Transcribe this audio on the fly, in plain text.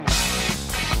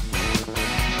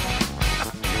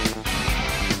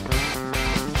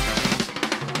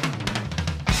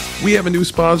We have a new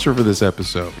sponsor for this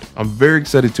episode. I'm very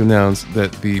excited to announce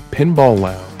that the Pinball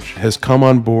Lounge has come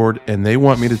on board, and they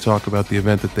want me to talk about the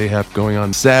event that they have going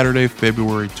on Saturday,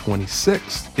 February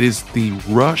 26th. It is the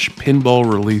Rush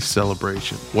Pinball Release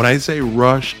Celebration. When I say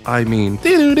Rush, I mean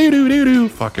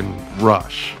fucking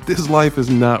Rush. This life is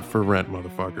not for rent,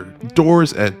 motherfucker.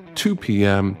 Doors at 2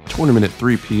 p.m., tournament at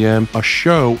 3 p.m., a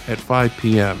show at 5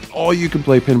 p.m. All you can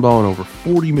play pinball on over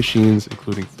 40 machines,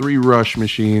 including 3 Rush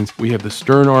machines. We have the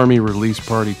Stern Army Release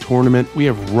Party Tournament. We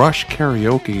have Rush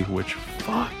Karaoke, which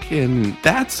fucking,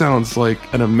 that sounds like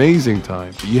an amazing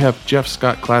time. You have Jeff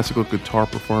Scott classical guitar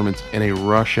performance and a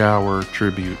Rush Hour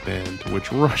tribute band,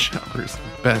 which Rush Hour is the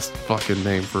best fucking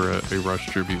name for a Rush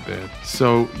tribute band.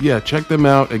 So yeah, check them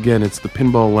out. Again, it's the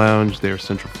Pinball Lounge. They're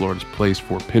Central Florida's place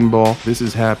for pinball. This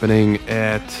is happening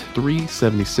at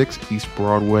 376 East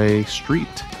Broadway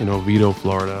Street in Oviedo,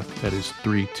 Florida. That is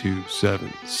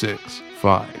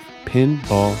 32765.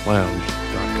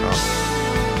 Pinballlounge.com.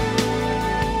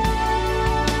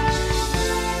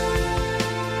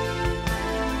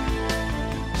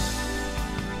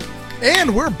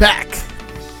 And we're back.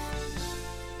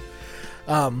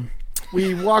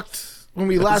 We walked when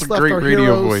we last left our radio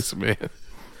heroes. Voice, man.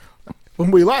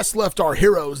 When we last left our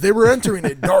heroes, they were entering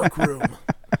a dark room.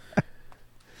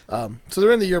 So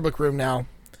they're in the yearbook room now.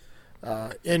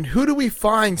 And who do we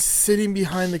find sitting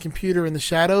behind the computer in the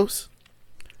shadows?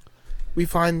 We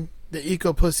find the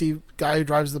eco pussy guy who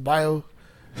drives the bio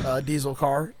diesel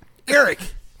car, Eric,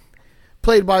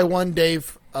 played by one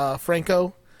Dave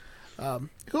Franco.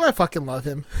 Who I fucking love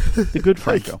him. The good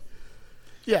Franco.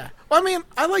 Yeah. Well, I mean,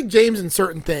 I like James in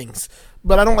certain things,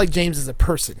 but I don't like James as a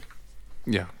person.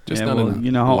 Yeah, just not in life.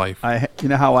 You know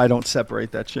how I don't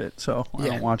separate that shit, so I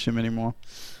don't watch him anymore.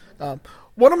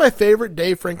 One of my favorite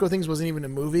Dave Franco things wasn't even a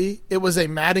movie. It was a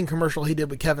Madden commercial he did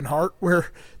with Kevin Hart,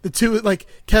 where the two, like,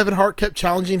 Kevin Hart kept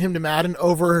challenging him to Madden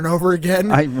over and over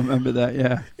again. I remember that,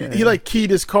 yeah. He like keyed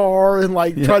his car and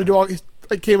tried to do all,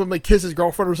 like came up and like kiss his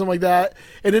girlfriend or something like that.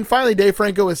 And then finally Dave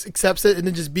Franco accepts it and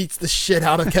then just beats the shit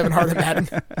out of Kevin Hart at Madden.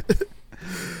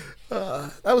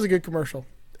 That was a good commercial.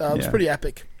 It was pretty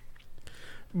epic.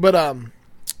 But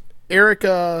Eric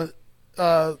was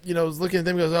looking at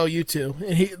them and goes, "Oh, you two."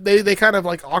 And they kind of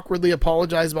like awkwardly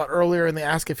apologize about earlier, and they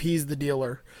ask if he's the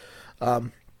dealer.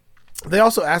 They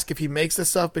also ask if he makes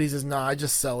this stuff, but he says, "Nah, I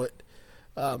just sell it."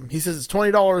 He says it's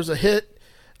 $20 a hit,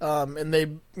 and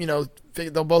they'll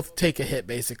both take a hit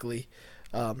basically.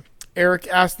 Eric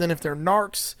asks then if they're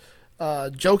narcs,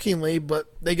 jokingly,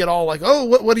 but they get all like, "Oh,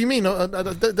 what do you mean?" And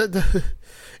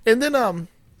then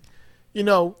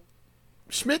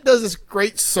Schmidt does this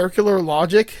great circular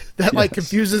logic that like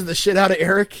confuses the shit out of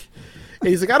Eric. And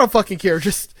he's like, "I don't fucking care.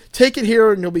 Just take it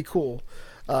here and you'll be cool."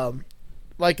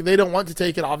 Like they don't want to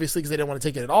take it obviously because they don't want to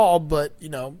take it at all, but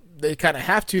they kind of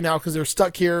have to now because they're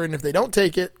stuck here. And if they don't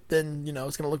take it, then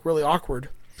it's going to look really awkward.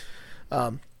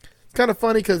 It's kind of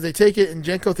funny because they take it and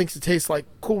Jenko thinks it tastes like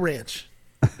Cool Ranch.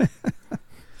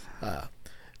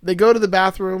 They go to the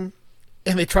bathroom.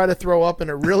 And they try to throw up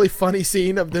in a really funny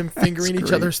scene of them fingering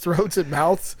each other's throats and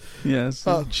mouths. Yes,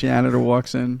 the janitor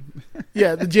walks in.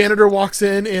 Yeah, the janitor walks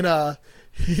in and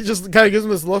he just kind of gives him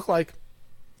this look like,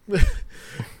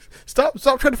 stop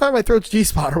trying to find my throat's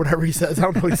G-spot or whatever he says. I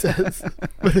don't know what he says.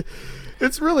 But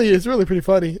it's really pretty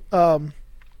funny. And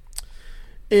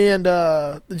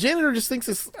the janitor just thinks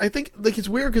this, I think like it's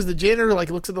weird because the janitor like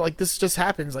looks at it like this just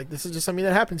happens. Like this is just something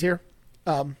that happens here.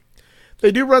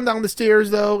 They do run down the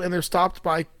stairs, though, and they're stopped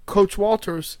by Coach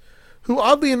Walters, who,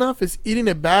 oddly enough, is eating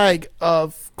a bag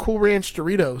of Cool Ranch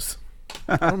Doritos.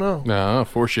 I don't know. No,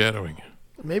 foreshadowing.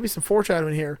 Maybe some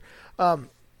foreshadowing here. I'm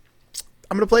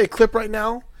going to play a clip right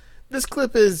now. This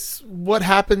clip is what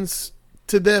happens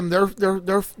to them,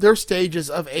 their stages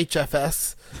of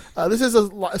HFS. This is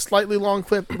a slightly long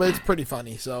clip, but it's pretty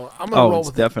funny, so I'm going to roll with it.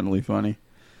 It's definitely funny.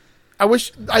 I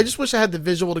just wish I had the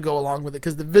visual to go along with it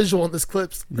because the visual in this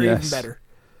clip's even better.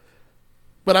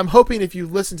 But I'm hoping if you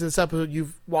listen to this episode,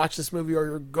 you've watched this movie or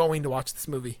you're going to watch this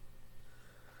movie.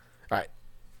 All right.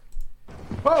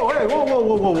 Oh, hey,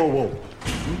 whoa.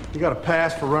 You got a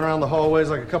pass for running around the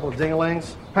hallways like a couple of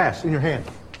ding-a-lings? Pass, in your hand.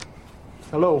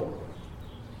 Hello?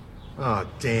 Oh,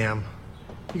 damn.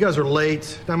 You guys are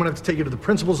late. I'm going to have to take you to the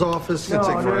principal's office.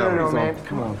 No, man.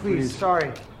 Come on, please.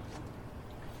 Sorry.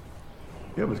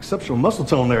 You have exceptional muscle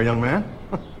tone there, young man.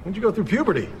 When'd you go through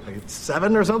puberty? Like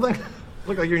 7 or something?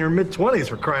 Look like you're in your mid-20s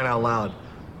for crying out loud.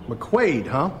 McQuaid,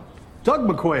 huh? Doug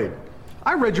McQuaid.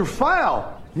 I read your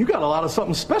file. You got a lot of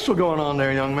something special going on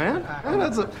there, young man.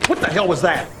 What the hell was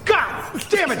that? God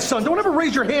damn it, son. Don't ever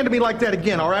raise your hand to me like that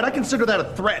again, all right? I consider that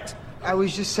a threat. I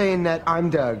was just saying that I'm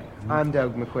Doug. I'm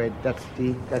Doug McQuaid.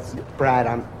 That's Brad.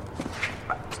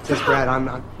 Just Brad,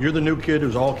 I'm You're the new kid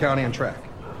who's all county and track.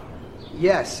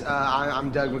 Yes,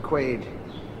 I'm Doug McQuaid,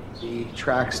 the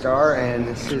track star, and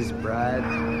this is Brad,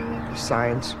 the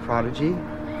science prodigy.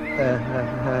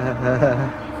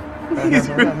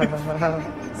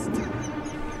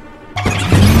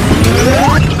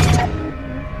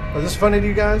 Was this funny to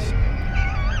you guys?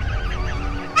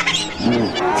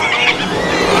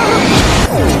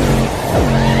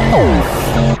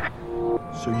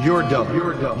 So you're Doug.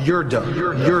 You're Doug. You're Doug.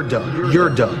 You're Doug. You're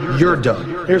Doug. You're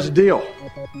Doug. Here's the deal.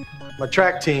 My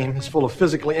track team is full of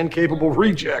physically incapable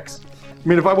rejects. I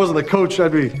mean, if I wasn't the coach,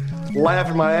 I'd be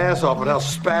laughing my ass off at how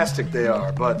spastic they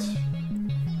are, but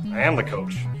I am the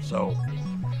coach, so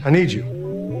I need you.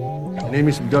 I need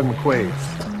me some Doug McQuaid.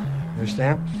 You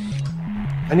understand?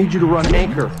 I need you to run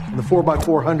anchor in the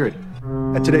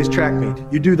 4x400 at today's track meet.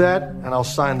 You do that, and I'll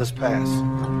sign this pass.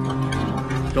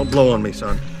 Don't blow on me,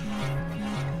 son.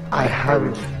 I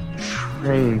haven't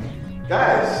trained.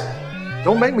 Guys,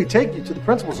 don't make me take you to the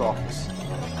principal's office.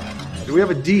 Do we have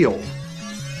a deal?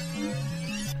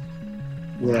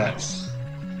 Yes.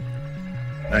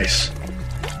 Nice.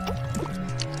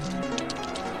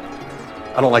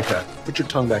 I don't like that. Put your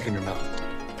tongue back in your mouth.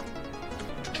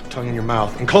 Put your tongue in your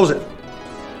mouth and close it.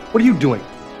 What are you doing?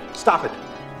 Stop it.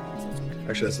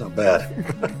 Actually, that's not bad.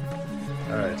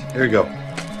 All right, here you go.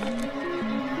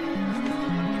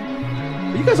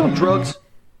 Are you guys on drugs?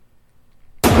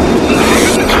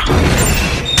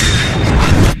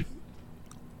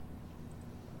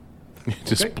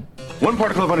 Just Okay. One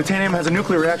particle of unobtainium has a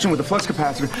nuclear reaction with a flux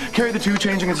capacitor. Carry the two,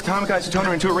 changing its atomic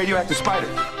isotoner into a radioactive spider.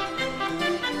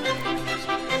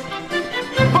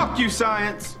 Fuck you,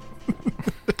 science!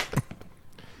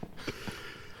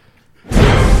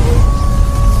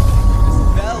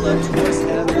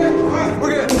 We're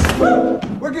good. Woo!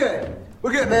 We're good.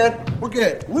 We're good, man. We're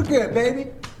good. We're good, baby.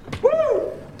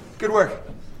 Woo! Good work.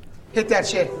 Hit that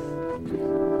shit.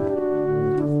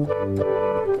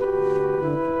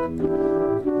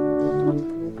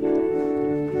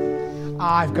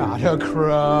 I've got a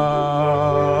crow.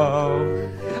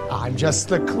 I'm just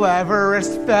the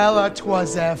cleverest fella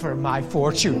 'twas ever my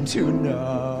fortune to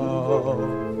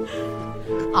know.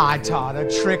 I taught a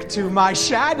trick to my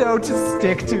shadow to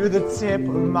stick to the tip of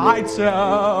my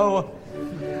toe.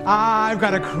 I've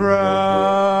got a crow.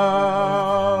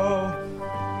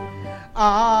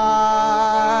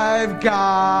 I've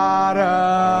got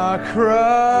a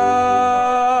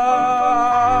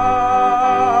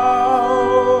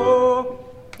crow.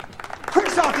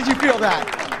 Christoph, did you feel that?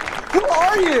 Who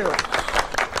are you?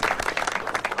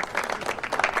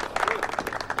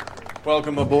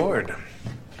 welcome aboard,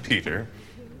 Peter.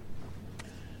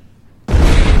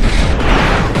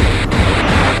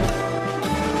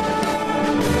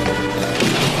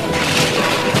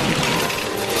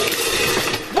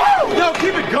 No,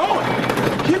 keep it going.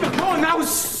 Keep it going. That was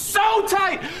so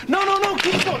tight. No,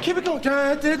 keep it going. Keep it going.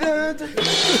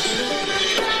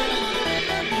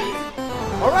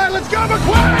 All right, let's go,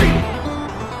 McQuaid.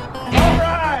 All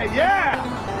right, yeah.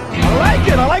 I like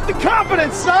it. I like the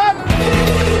confidence, son.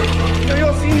 You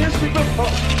all seen history before.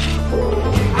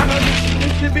 I know you've seen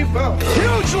history before.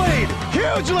 Huge lead.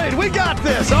 Huge lead. We got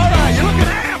this. All right, you're looking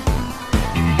amped.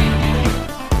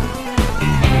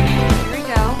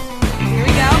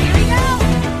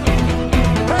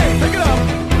 Hey, pick it up!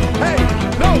 Hey,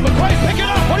 no, McQuaid, pick it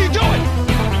up! What are you doing?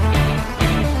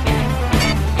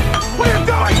 What are you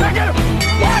doing? Pick it up!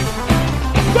 What?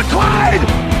 McQuaid!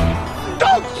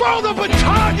 Don't throw the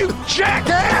baton, you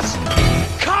jackass!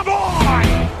 Come on!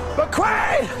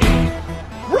 McQuaid!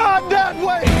 Run that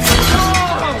way!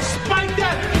 Oh, spike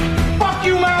that! Fuck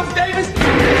you, Miles Davis!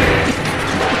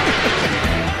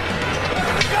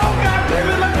 Let's go,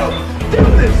 goddammit! Let's go! Do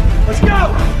this! Let's go!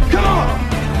 Come on!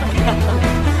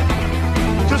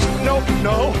 Just,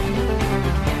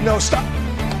 no, stop.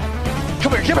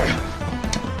 Come here, come here.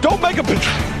 Don't make a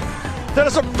that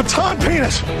is a baton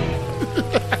penis.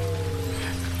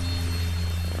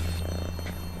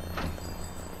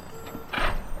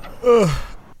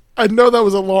 I know that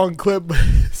was a long clip, but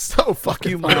it's so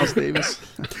fucking funny. Miles Davis.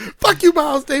 Fuck you,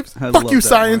 Miles Davis. I Fuck love you, that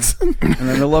science. And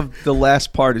then I love the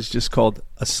last part is just called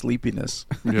a sleepiness.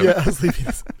 Yeah,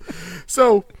 sleepiness.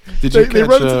 So Did you they catch,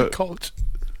 run into the college.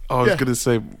 I was gonna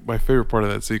say my favorite part of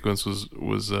that sequence was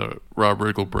Rob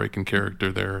Riggle breaking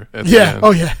character there. At the end.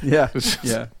 Oh yeah. Yeah, It's just-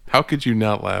 yeah. How could you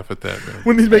not laugh at that, man?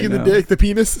 When he's making the know. dick, the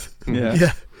penis. Yeah.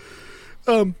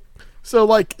 Yeah. So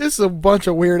like this is a bunch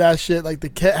of weird ass shit. Like the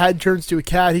cat head turns to a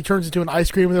cat. He turns into an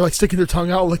ice cream, and they're like sticking their tongue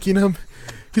out, licking him.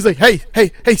 He's like, hey,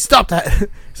 stop that.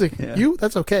 He's like, Yeah. you?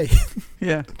 That's okay.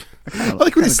 Yeah. I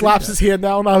like when he slaps his hand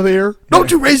down out of the air. Don't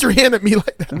you raise your hand at me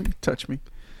like that. Don't touch me.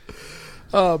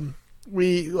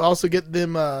 We also get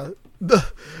them.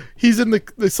 He's in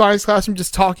the science classroom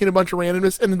just talking a bunch of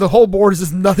randomness, and the whole board is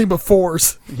just nothing but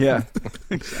 4s. Yeah,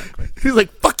 exactly. He's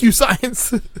like, "Fuck you,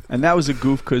 science." And that was a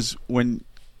goof because when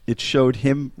it showed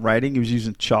him writing, he was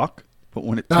using chalk, but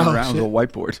when it turned around, it was a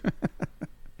whiteboard.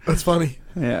 That's funny.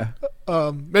 Yeah.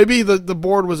 Maybe the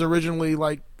board was originally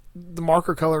like the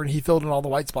marker color, and he filled in all the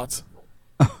white spots.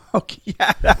 Okay,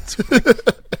 yeah, that's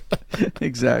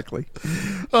exactly.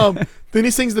 Then he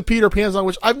sings the Peter Pan song,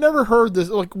 which I've never heard this.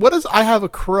 Like, what is "I Have a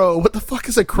Crow"? What the fuck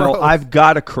is a crow? No, I've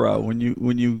got a crow. When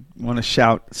you want to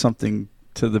shout something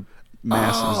to the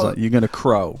masses, like, you're gonna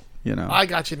crow. You know. I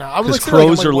got you now. I was because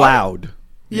crows are loud.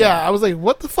 Yeah, I was like,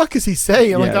 what the fuck is he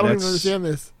saying? Like, I don't even understand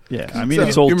this. Yeah, I mean,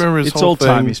 it's old. It's old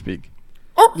timey speak.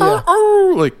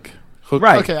 Like,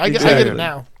 right. Okay, I get it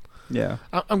now. Yeah,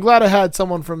 I'm glad I had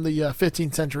someone from the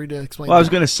 15th century to explain. Well, I was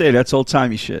going to say that's old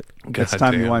timey shit. That's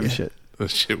timey-wimey shit. The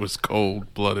shit was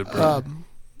cold-blooded.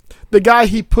 The guy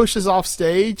he pushes off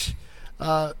stage,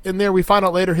 in there we find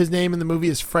out later his name in the movie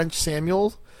is French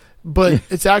Samuel, but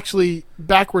it's actually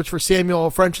backwards for Samuel.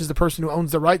 French is the person who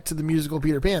owns the right to the musical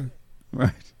Peter Pan.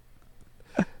 Right.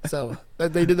 So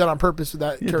they did that on purpose with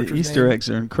that character's the Easter name. eggs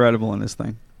are incredible in this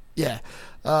thing. Yeah.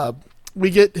 We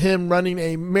get him running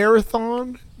a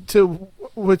marathon, to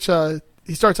which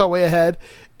he starts out way ahead,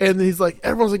 and he's like,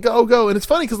 everyone's like, go, go. And it's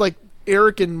funny because, like,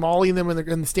 Eric and Molly and them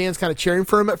in the stands kind of cheering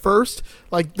for him at first.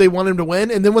 Like, they want him to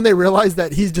win. And then when they realize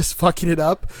that he's just fucking it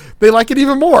up, they like it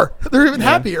even more. They're even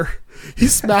happier. He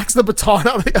smacks the baton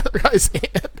out of the other guy's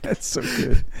hand. That's so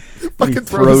good. Fucking he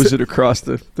throws it across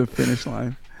the finish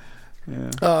line.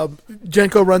 Yeah.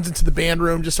 Jenko runs into the band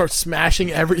room, just starts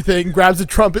smashing everything, grabs a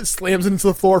trumpet, slams it into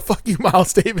the floor. Fuck you,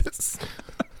 Miles Davis.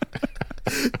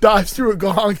 Dives through a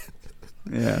gong.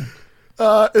 Yeah.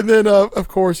 And then, of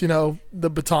course, you know, the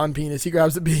baton penis. He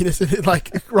grabs the penis and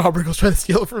Rob Riggle's trying to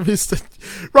steal it from his...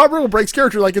 Rob Riggle breaks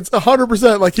character like it's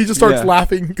 100%. Like, he just starts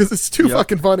laughing because it's too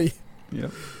fucking funny.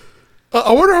 Yep.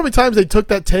 I wonder how many times they took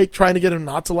that take trying to get him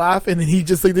not to laugh, and then he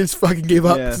just, like, they just fucking gave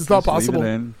up. It's not possible. Leave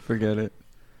it in. Forget it.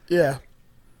 Yeah.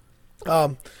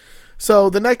 So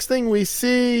the next thing we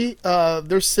see,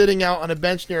 they're sitting out on a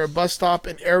bench near a bus stop,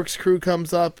 and Eric's crew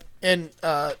comes up, and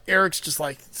Eric's just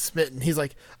like smitten. He's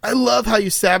like, "I love how you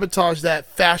sabotage that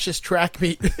fascist track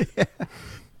meet."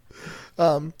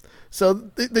 So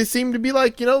they seem to be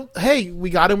like, you know, hey, we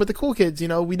got him with the cool kids. You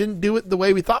know, we didn't do it the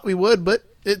way we thought we would, but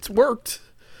it's worked.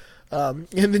 And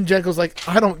then Jenko's like,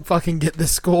 "I don't fucking get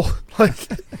this school." Like,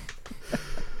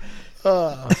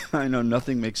 I know,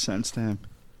 nothing makes sense to him.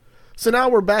 So now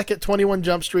we're back at 21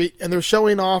 Jump Street, and they're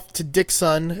showing off to Dick's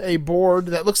son a board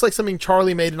that looks like something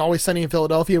Charlie made in Always Sunny in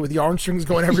Philadelphia with yarn strings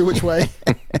going every which way.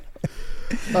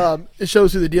 It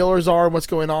shows who the dealers are and what's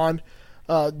going on.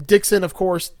 Dixon, of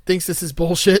course, thinks this is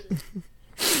bullshit.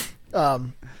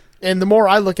 And the more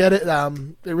I look at it,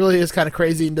 it really is kind of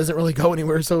crazy and doesn't really go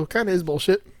anywhere, so it kind of is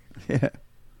bullshit. Yeah.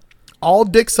 All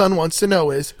Dick's son wants to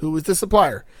know is, who is the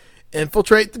supplier?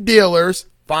 Infiltrate the dealers,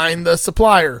 find the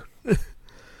supplier.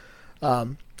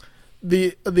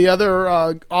 The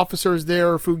other officers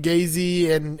there,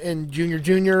 Fugazi and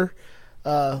Junior,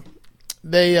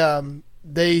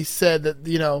 they said that,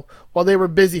 you know, while they were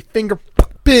busy finger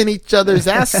popping each other's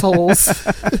assholes.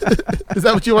 Is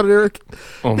that what you wanted, Eric?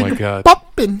 Oh my God.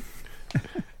 Popping.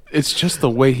 It's just the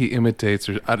way he imitates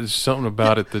her. There's something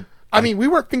about it that... I mean, we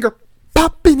weren't finger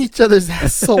popping each other's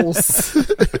assholes.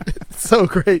 It's so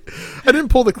great. I didn't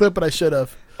pull the clip, but I should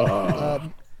have.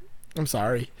 I'm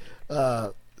sorry.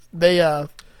 They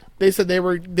said they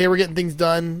were getting things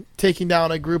done, taking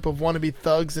down a group of wannabe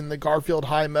thugs in the Garfield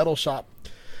High metal shop.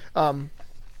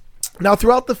 Now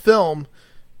throughout the film,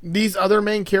 these other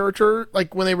main characters,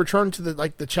 like when they return to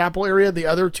the chapel area, the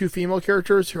other two female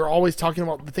characters who are always talking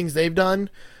about the things they've done,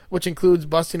 which includes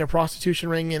busting a prostitution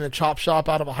ring in a chop shop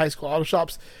out of a high school auto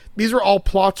shops. These are all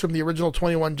plots from the original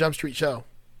 21 Jump Street show.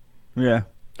 Yeah.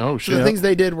 Oh shit. So the things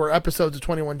they did were episodes of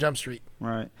 21 Jump Street.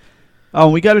 Right. Oh,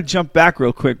 we got to jump back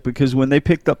real quick because when they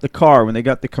picked up the car, when they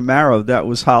got the Camaro, that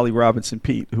was Holly Robinson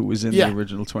Pete, who was in the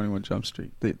original 21 Jump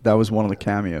Street. That was one of the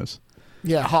cameos.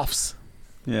 Yeah, Hoffs.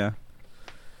 Yeah.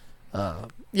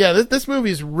 This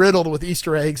movie is riddled with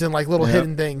Easter eggs and like little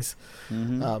hidden things.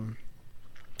 Mm-hmm.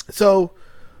 So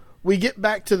we get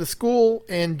back to the school,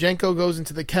 and Jenko goes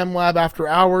into the chem lab after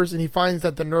hours, and he finds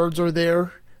that the nerds are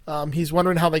there. He's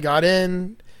wondering how they got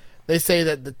in. They say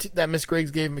that Miss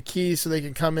Griggs gave him a key so they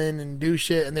can come in and do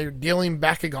shit, and they're dealing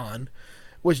Bakugan,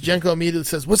 which Jenko immediately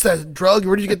says, "What's that drug?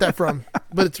 Where did you get that from?"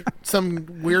 But it's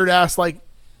some weird ass like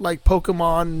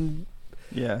Pokemon,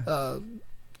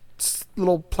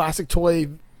 little plastic toy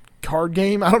card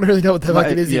game. I don't really know what the fuck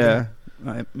it is. Yeah,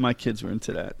 My kids were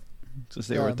into that, just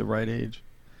they were at the right age.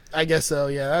 I guess so.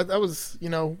 Yeah, that was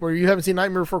where you haven't seen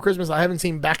Nightmare Before Christmas. I haven't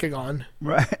seen Bakugan.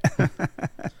 Right.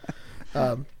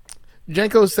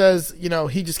 Jenko says,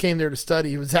 he just came there to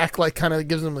study. Zach kind of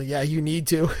gives him you need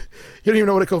to. You don't even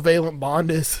know what a covalent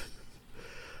bond is.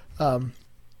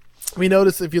 We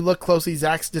notice if you look closely,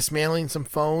 Zach's dismantling some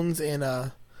phones, and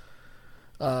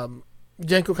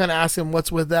Jenko kind of asks him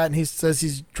what's with that, and he says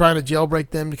he's trying to jailbreak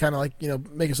them to kind of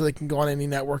make it so they can go on any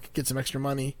network and get some extra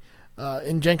money.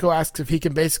 And Jenko asks if he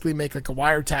can basically make a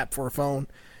wiretap for a phone,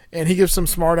 and he gives some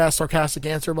smart ass sarcastic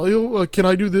answer about, can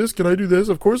I do this? Can I do this?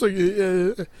 Of course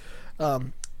I.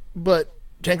 But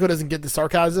Jenko doesn't get the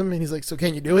sarcasm, and he's like, so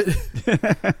can you do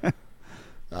it?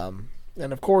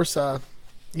 And of course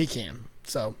he can.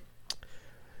 So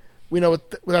we know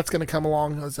what that's going to come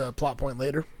along as a plot point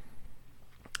later.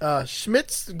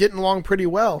 Schmidt's getting along pretty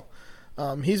well.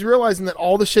 He's realizing that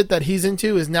all the shit that he's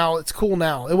into it's cool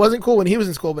now. It wasn't cool when he was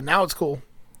in school, but now it's cool.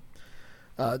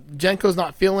 Jenko's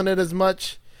not feeling it as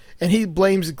much, and he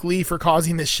blames Glee for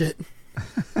causing this shit.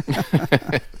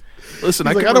 Listen,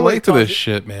 I can relate to this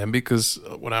shit, man, because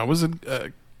when I was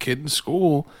a kid in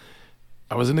school,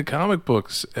 I was into comic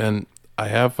books, and I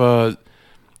have a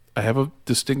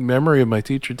distinct memory of my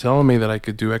teacher telling me that I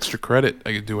could do extra credit.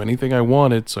 I could do anything I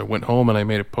wanted, so I went home and I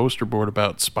made a poster board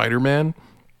about Spider-Man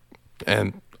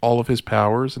and all of his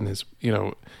powers and his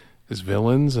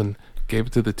villains, and gave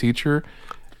it to the teacher.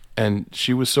 And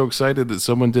she was so excited that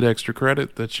someone did extra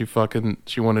credit that she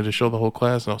wanted to show the whole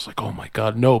class. And I was like, oh my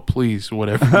God, no, please,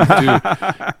 whatever you do,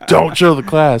 don't show the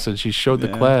class. And she showed the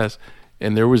class,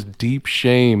 and there was deep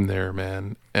shame there,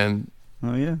 man. And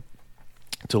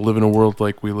to live in a world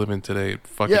like we live in today,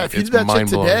 if you did that shit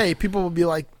today, people would be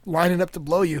lining up to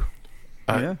blow you.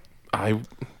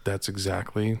 That's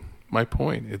exactly my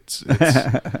point. It's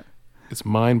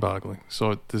mind-boggling.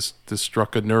 So this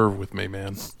struck a nerve with me,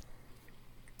 man.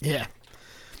 Yeah,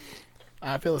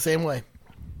 I feel the same way.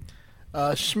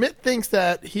 Schmidt thinks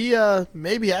that he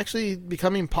may be actually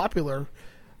becoming popular,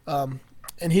 and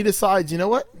he decides, you know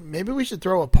what? Maybe we should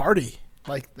throw a party.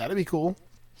 That'd be cool.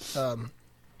 So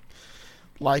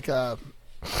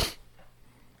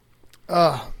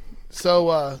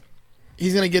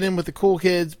he's gonna get in with the cool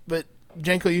kids, but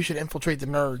Jenko, you should infiltrate the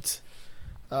nerds.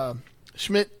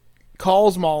 Schmidt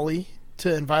calls Molly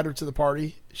to invite her to the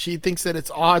party. She thinks that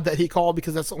it's odd that he called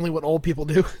because that's only what old people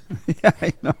do. Yeah,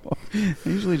 I know. They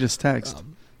usually just text.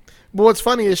 But what's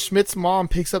funny is Schmidt's mom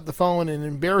picks up the phone and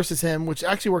embarrasses him, which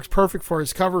actually works perfect for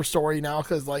his cover story now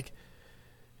because,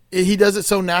 he does it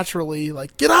so naturally.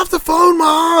 Get off the phone,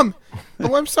 Mom!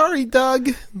 Oh, I'm sorry,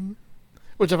 Doug.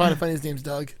 Which I find it funny his name's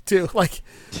Doug, too.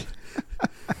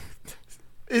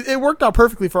 It worked out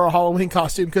perfectly for a Halloween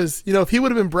costume because, if he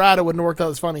would have been Brad, it wouldn't have worked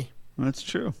out as funny. That's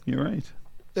true. You're right.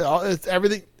 It's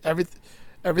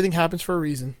everything happens for a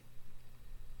reason.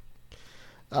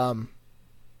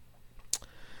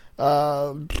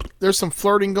 There's some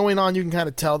flirting going on. You can kind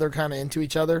of tell they're kind of into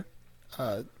each other.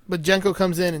 But Jenko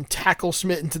comes in and tackles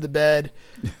Schmidt into the bed.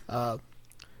 But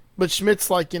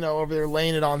Schmidt's over there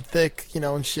laying it on thick,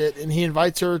 and shit. And he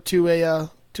invites her to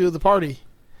the party.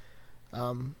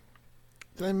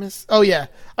 Did I miss? Oh yeah,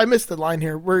 I missed the line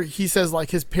here where he says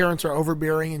his parents are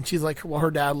overbearing, and she's like, well, her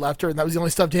dad left her, and that was the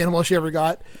only stuffed animal she ever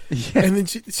got. Yeah. And then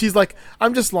she's like,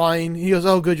 I'm just lying. He goes,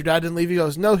 oh good, your dad didn't leave. He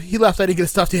goes, no, he left. I didn't get a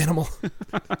stuffed animal.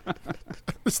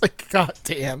 It's god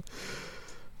damn.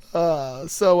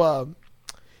 So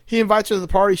he invites her to the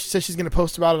party. She says she's going to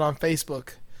post about it on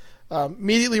Facebook.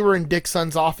 Immediately we're in Dick's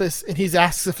son's office, and he's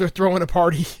asked if they're throwing a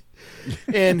party,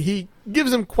 and he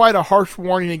gives him quite a harsh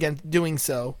warning against doing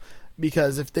so.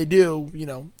 Because if they do,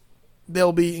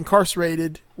 they'll be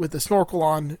incarcerated with a snorkel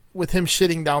on, with him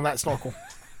shitting down that snorkel.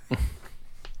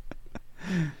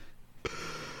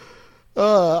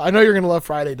 I know you're going to love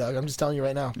Friday, Doug. I'm just telling you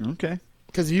right now. Okay.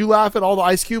 Because if you laugh at all the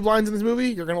Ice Cube lines in this movie,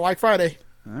 you're going to like Friday.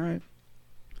 All right.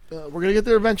 We're going to get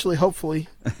there eventually, hopefully,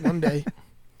 one day.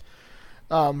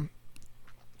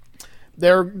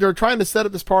 They're trying to set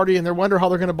up this party, and they wonder how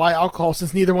they're going to buy alcohol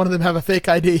since neither one of them have a fake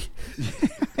ID.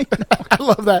 I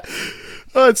love that.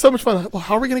 It's so much fun. Well,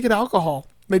 how are we going to get alcohol?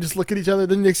 They just look at each other.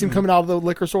 Then they see him coming out of the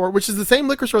liquor store, which is the same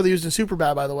liquor store they used in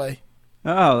Superbad, by the way.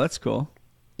 Oh, that's cool.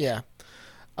 Yeah.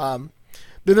 Then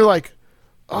they're like,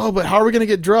 oh, but how are we going to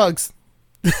get drugs?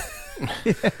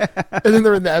 And then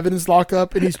they're in the evidence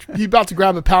lockup, and he's about to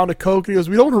grab a pound of Coke, and he goes,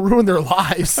 we don't want to ruin their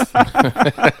lives.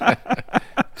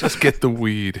 Just get the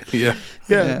weed. Yeah.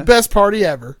 Best party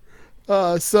ever.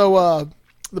 So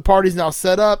the party's now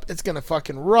set up. It's going to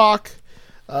fucking rock.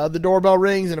 The doorbell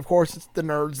rings, and of course, it's the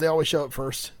nerds. They always show up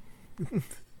first.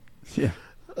 Yeah.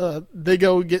 they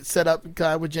go get set up with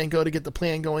Jenko to get the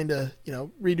plan going to,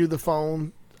 redo the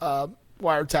phone,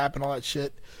 wiretap and all that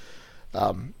shit.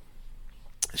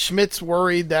 Schmidt's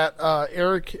worried that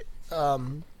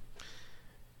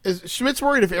Schmidt's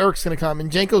worried if Eric's going to come,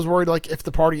 and Jenko's worried if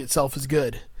the party itself is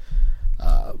good.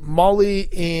 Molly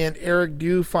and Eric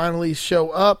do finally show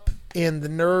up, and the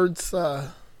nerds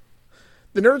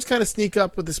kind of sneak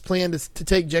up with this plan to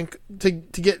take Jenko to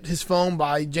get his phone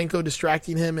by Jenko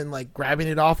distracting him and grabbing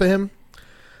it off of him.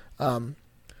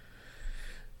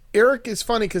 Eric is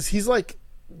funny because he's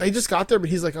they just got there, but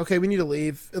he's okay, we need to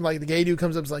leave. And the gay dude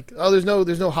comes up and is oh,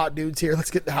 there's no hot dudes here.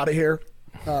 Let's get out of here.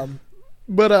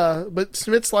 But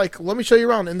Schmidt's let me show you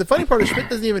around. And the funny part is Schmidt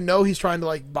doesn't even know he's trying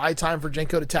to buy time for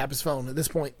Jenko to tap his phone at this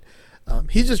point.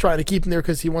 He's just trying to keep him there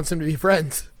because he wants him to be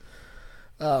friends.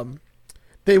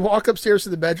 They walk upstairs to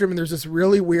the bedroom and there's this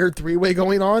really weird three-way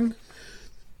going on.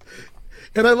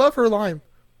 And I love her line.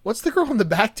 What's the girl in the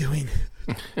back doing?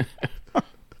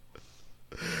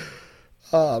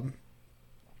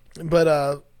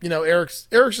 Eric's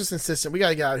just insistent. We got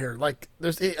to get out of here.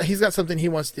 He's got something he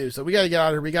wants to do. So we got to get out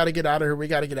of here. We got to get out of here. We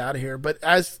got to get out of here. But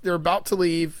as they're about to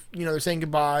leave, they're saying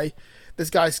goodbye. This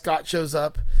guy, Scott, shows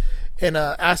up and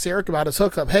asks Eric about his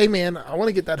hookup. Hey, man, I want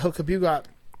to get that hookup you got.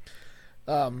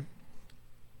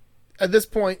 At this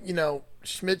point,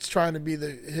 Schmidt's trying to be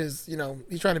he's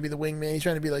trying to be the wingman. He's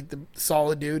trying to be the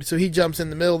solid dude. So he jumps in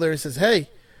the middle there and says, hey,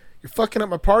 you're fucking up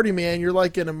my party, man. You're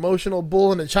like an emotional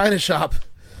bull in a china shop.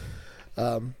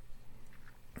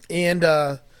 He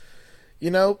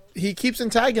keeps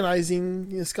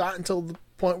antagonizing Scott until the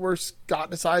point where Scott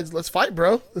decides, let's fight,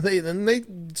 bro. Then they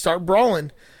start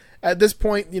brawling. At this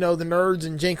point, the nerds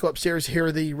and Jenko upstairs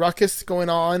hear the ruckus going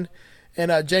on,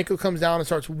 and Jenko comes down and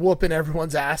starts whooping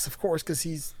everyone's ass, of course, because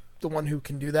he's the one who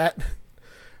can do that,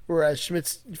 whereas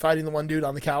Schmidt's fighting the one dude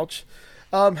on the couch.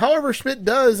 However, Schmidt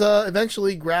does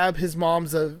eventually grab his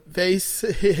mom's vase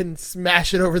and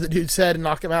smash it over the dude's head and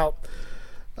knock him out.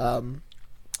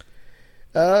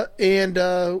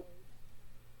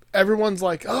 Everyone's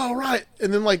oh, right.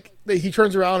 And then, he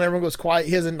turns around and everyone goes quiet.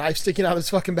 He has a knife sticking out of his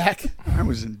fucking back. I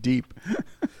was in deep.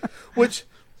 Which,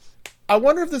 I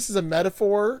wonder if this is a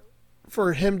metaphor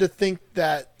for him to think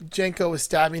that Jenko is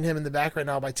stabbing him in the back right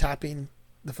now by tapping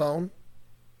the phone.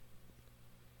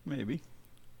 Maybe.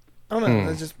 I don't know.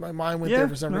 That's just my mind went there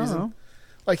for some reason.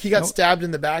 He got stabbed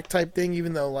in the back type thing,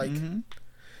 even though, I don't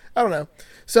know.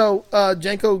 So,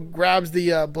 Jenko grabs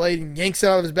the blade and yanks it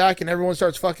out of his back, and everyone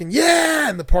starts fucking, yeah!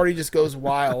 And the party just goes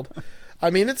wild.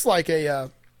 I mean, it's like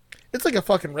a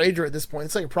fucking rager at this point.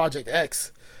 It's like a Project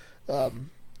X. I'm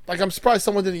surprised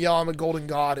someone didn't yell, I'm a golden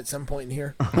god at some point in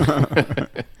here.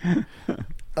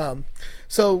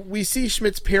 So we see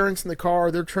Schmidt's parents in the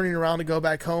car. They're turning around to go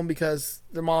back home because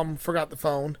their mom forgot the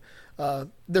phone.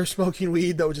 They're smoking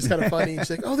weed, though, which is kind of funny. She's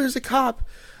like, oh, there's a cop.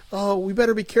 Oh, we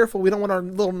better be careful. We don't want our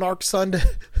little narc son to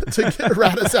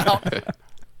rat us out.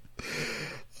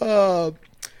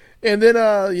 And then,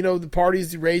 the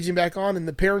party's raging back on, and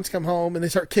the parents come home, and they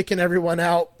start kicking everyone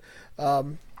out.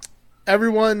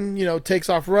 Everyone, takes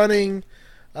off running.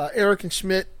 Eric and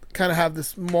Schmidt kind of have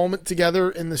this moment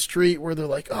together in the street where they're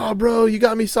like, oh, bro, you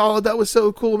got me solid. That was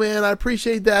so cool, man. I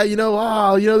appreciate that. This,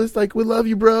 we love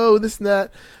you, bro, this and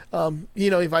that. He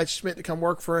invites Schmidt to come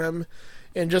work for him.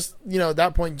 And just, at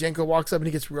that point, Jenko walks up and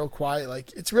he gets real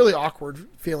quiet. It's really awkward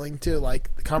feeling, too.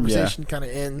 The conversation kind of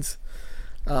ends.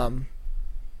 The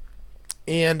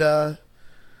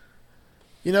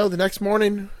next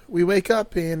morning, we wake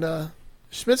up and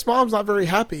Schmidt's mom's not very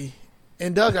happy.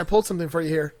 And, Doug, I pulled something for you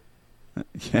here.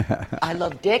 Yeah. I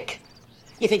love dick.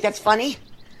 You think that's funny?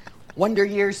 Wonder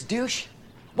Years douche?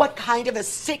 What kind of a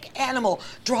sick animal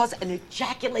draws an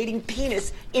ejaculating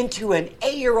penis into an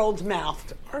 8-year-old's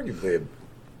mouth? Arguably,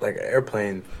 like an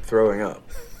airplane throwing up.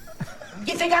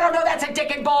 You think I don't know that's a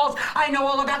dick and balls? I know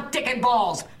all about dick and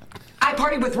balls. I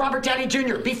partied with Robert Downey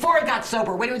Jr. before he got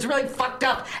sober, when he was really fucked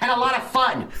up and a lot of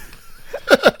fun.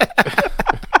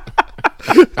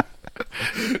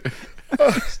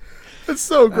 It's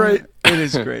so great. It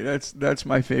is great. That's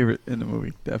my favorite in the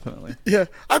movie, definitely. Yeah,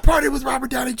 I partied with Robert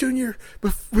Downey Jr.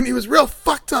 when he was real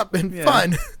fucked up and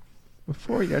fun.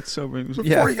 Before he got sober.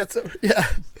 He got sober, yeah.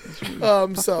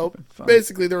 Really so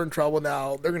basically, they're in trouble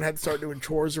now. They're gonna have to start doing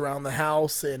chores around the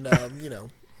house, and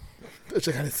which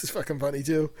is fucking funny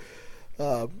too.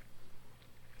 While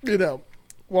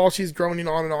she's droning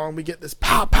on and on, we get this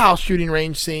pow shooting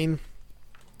range scene,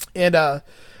 and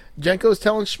Jenko's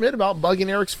telling Schmidt about bugging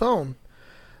Eric's phone.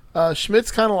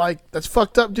 Schmidt's kind of like, that's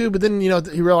fucked up, dude. But then,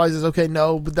 he realizes, okay,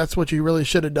 no, but that's what you really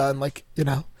should have done.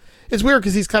 It's weird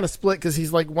because he's kind of split because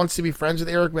he's wants to be friends with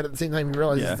Eric, but at the same time, he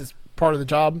realizes it's part of the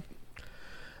job.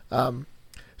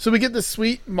 So we get this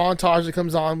sweet montage that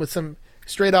comes on with some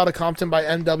Straight Outta Compton by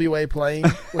NWA playing,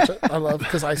 which I love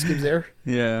because Ice Cube's there.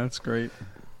 Yeah, that's great.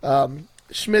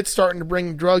 Schmidt's starting to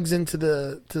bring drugs into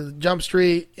the Jump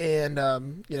Street,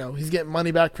 and he's getting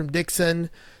money back from Dixon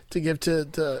to give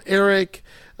to Eric.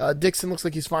 Dixon looks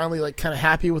like he's finally like kind of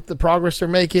happy with the progress they're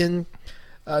making.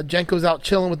 Jenko's out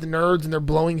chilling with the nerds, and they're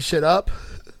blowing shit up.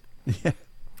 Yeah.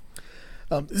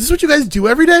 Is this what you guys do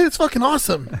every day? It's fucking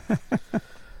awesome.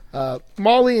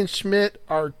 Molly and Schmidt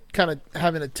are kind of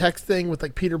having a text thing with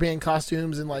like Peter Pan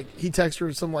costumes, and like he texts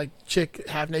her some like chick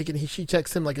half naked, and she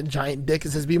texts him like a giant dick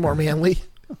and says, "Be more manly."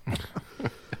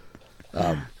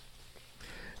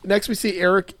 Next we see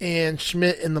Eric and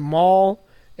Schmidt in the mall,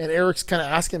 and Eric's kind of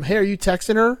asking him, "Hey, are you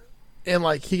texting her?" And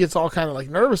like he gets all kind of like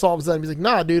nervous all of a sudden. He's like,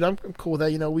 "Nah, dude, I'm cool with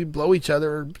that. You know, we blow each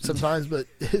other sometimes, but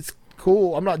it's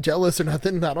cool. I'm not jealous or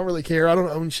nothing. I don't really care. I don't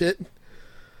own shit."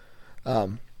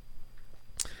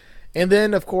 And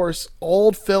then, of course,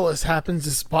 old Phyllis happens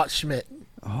to spot Schmidt.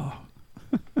 Oh.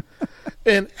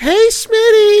 And, "Hey,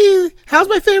 Schmitty, how's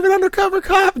my favorite undercover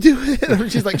cop doing?" And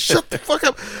she's like, "Shut the fuck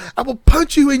up. I will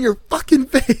punch you in your fucking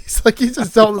face." Like, he's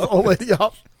just telling this old lady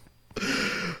off.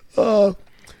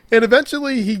 And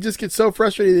eventually, he just gets so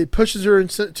frustrated, he pushes her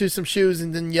into some shoes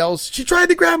and then yells, "She tried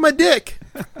to grab my dick."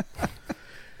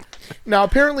 Now,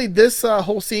 apparently, this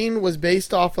whole scene was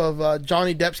based off of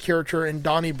Johnny Depp's character in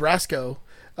Donnie Brasco,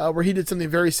 where he did something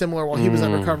very similar while he was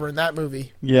undercover in that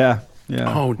movie. Yeah.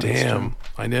 Oh, damn.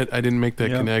 I didn't make that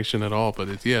connection at all, but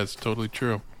it's totally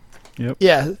true. Yep.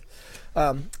 Yeah.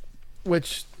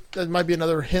 Which that might be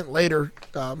another hint later.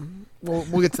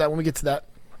 We'll get to that when we get to that.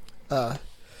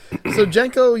 So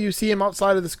Jenko, you see him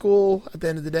outside of the school. At the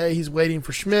end of the day, he's waiting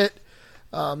for Schmidt.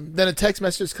 Then a text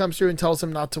message comes through and tells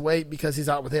him not to wait because he's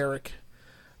out with Eric.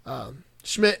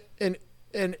 Schmidt and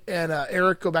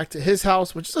Eric go back to his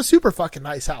house, which is a super fucking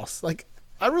nice house. Like,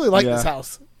 I really like this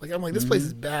house. Like, I'm like, this place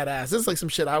is badass. This is like some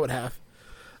shit I would have.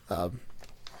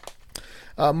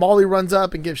 Molly runs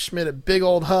up and gives Schmidt a big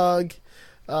old hug,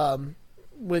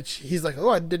 which he's like, "Oh,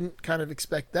 I didn't kind of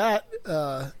expect that."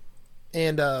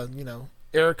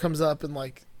 Eric comes up and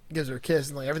like gives her a kiss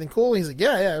and like, "Everything cool?" And he's like,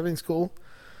 yeah, everything's cool.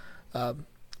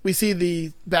 We see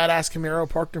the badass Camaro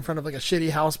parked in front of like a shitty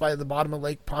house by the bottom of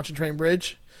Lake Pontchartrain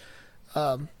Bridge.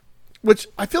 Which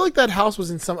I feel like that house was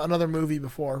in another movie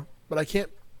before, but I can't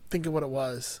think of what it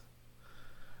was.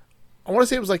 I want to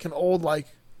say it was like an old, like,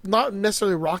 not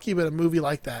necessarily Rocky, but a movie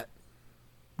like that.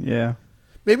 Yeah.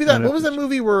 Maybe that, what was that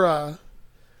movie where,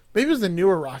 maybe it was the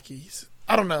newer Rockies.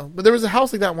 I don't know, but there was a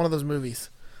house like that in one of those movies.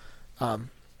 And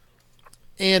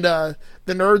the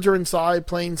nerds are inside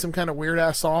playing some kind of weird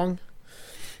ass song.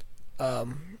 It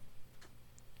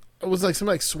was like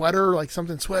something like sweater, like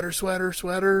something sweater.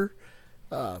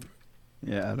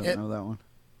 Yeah, I don't know that one.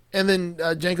 And then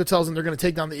Jenko tells them they're going to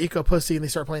take down the Eco Pussy, and they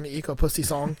start playing the Eco Pussy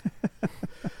song.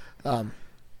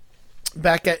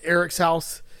 Back at Eric's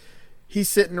house, he's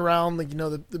sitting around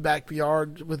the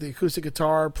backyard with the acoustic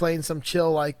guitar, playing some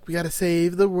chill like, "We got to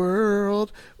save the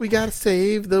world. We got to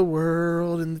save the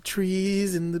world, and the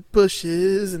trees and the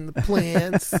bushes and the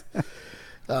plants."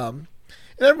 And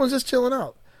everyone's just chilling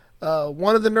out.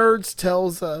 One of the nerds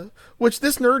tells, which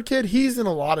this nerd kid, he's in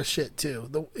a lot of shit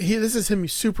too. This is him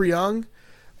super young,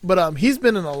 but he's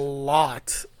been in a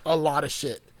lot of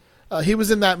shit. He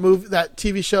was in that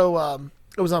TV show.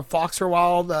 It was on Fox for a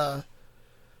while.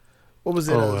 What was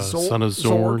it? Son of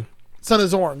Zorn. Son of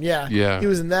Zorn. Yeah. Yeah. He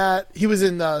was in that. He was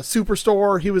in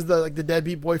Superstore. He was the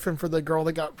deadbeat boyfriend for the girl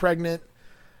that got pregnant.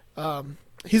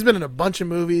 He's been in a bunch of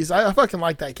movies. I fucking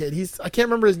like that kid. I can't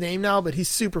remember his name now, but he's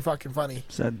super fucking funny.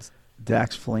 Is that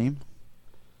Dax Flame?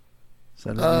 Is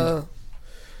that his name?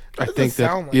 I think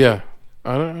that. Like yeah.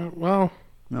 I don't. Well.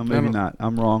 No, maybe not.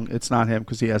 I'm wrong. It's not him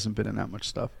because he hasn't been in that much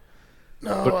stuff.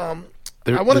 No.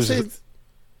 I want to say.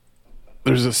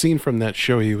 There's a scene from that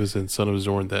show he was in, Son of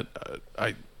Zorn, that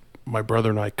my brother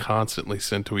and I constantly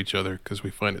send to each other because we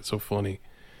find it so funny.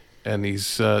 And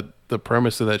the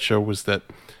premise of that show was that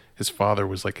his father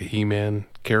was like a He-Man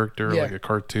character, like a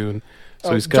cartoon.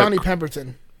 So he's got Johnny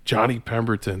Pemberton. Johnny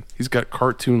Pemberton. He's got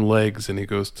cartoon legs, and he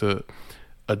goes to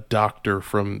a doctor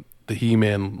from the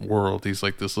He-Man world. He's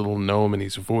like this little gnome, and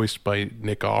he's voiced by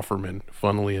Nick Offerman,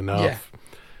 funnily enough. Yeah.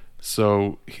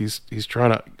 So he's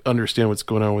trying to understand what's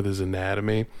going on with his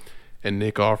anatomy, and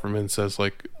Nick Offerman says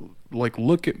like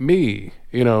look at me,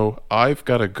 I've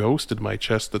got a ghost in my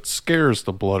chest that scares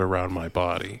the blood around my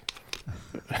body.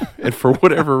 And for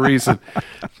whatever reason,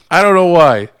 I don't know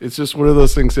why, it's just one of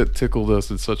those things that tickled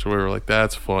us in such a way we're like,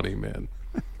 that's funny, man.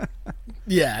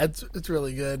 Yeah, it's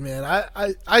really good, man.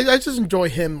 I just enjoy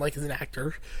him like as an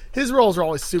actor. His roles are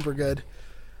always super good.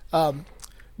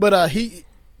 But the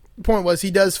point was he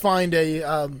does find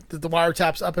that the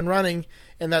wiretap's up and running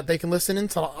and that they can listen in.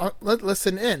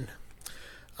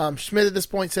 Schmidt at this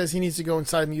point says he needs to go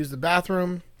inside and use the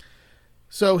bathroom.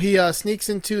 So he sneaks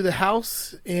into the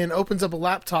house and opens up a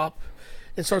laptop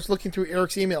and starts looking through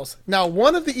Eric's emails. Now,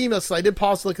 one of the emails, so I did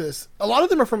pause to look at this. A lot of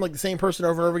them are from like the same person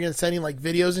over and over again sending like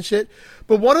videos and shit.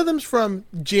 But one of them's from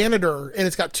Janitor and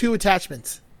it's got 2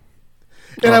 attachments.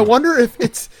 And I wonder if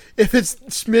it's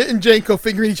Schmidt and Janko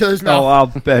fingering each other's mouth. Oh, I'll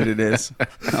bet it is.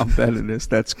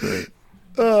 That's great.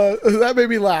 That made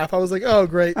me laugh. I was like, oh,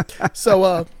 great.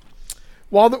 So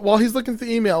while he's looking through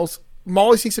the emails,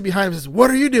 Molly sneaks up behind him and says,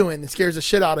 "What are you doing?" and scares the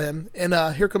shit out of him. And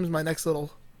here comes my next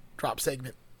little drop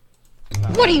segment.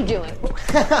 What are you doing?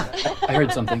 I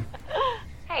heard something.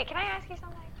 Hey, can I ask you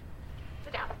something?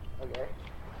 Sit down. Okay.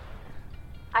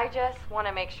 I just want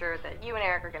to make sure that you and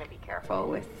Eric are going to be careful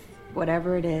with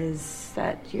whatever it is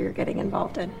that you're getting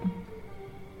involved in.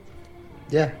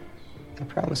 Yeah, I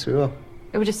promise we will.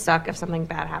 It would just suck if something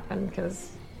bad happened,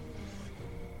 because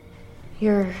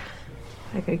you're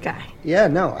a good guy. Yeah,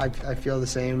 no, I feel the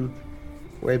same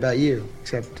way about you,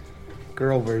 except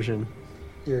girl version.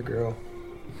 You're a girl.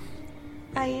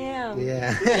 I am.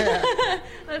 Yeah.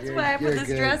 That's why I put this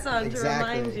dress on to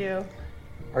remind you.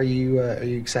 Are you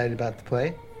excited about the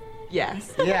play?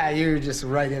 Yes. Yeah, you're just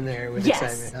right in there with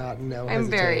excitement. No I'm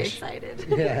very hesitation.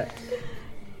 excited. Yeah.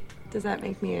 Does that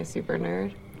make me a super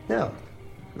nerd? No,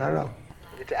 not at all.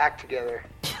 We get to act together.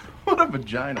 What a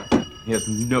vagina. He has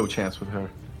no chance with her.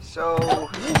 So,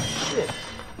 shit.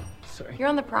 Sorry. You're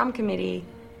on the prom committee.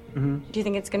 Mm-hmm. Do you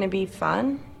think it's going to be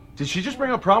fun? Did she just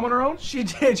bring up prom on her own? She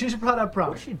did. She just brought up prom.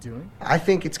 What's she doing? I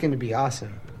think it's going to be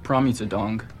awesome. Prom eats a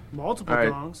dong. Multiple All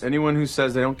right, dongs. anyone who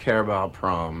says they don't care about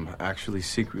prom actually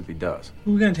secretly does.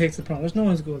 Who are we gonna take to prom? There's no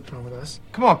one's going to prom with us.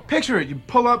 Come on, picture it. You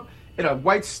pull up in a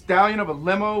white stallion of a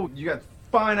limo. You got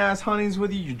fine-ass honeys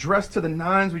with you. You dress to the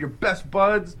nines with your best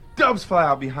buds. Doves fly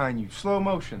out behind you. Slow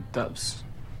motion. Doves.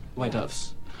 Why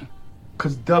doves?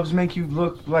 Because doves make you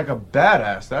look like a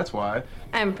badass. That's why.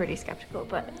 I'm pretty skeptical,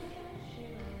 but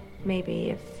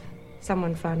maybe if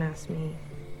someone fun asked me,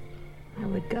 I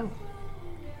would go.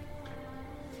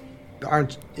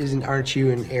 Aren't you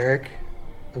and Eric?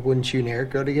 Wouldn't you and Eric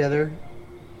go together?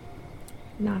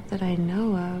 Not that I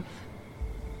know of.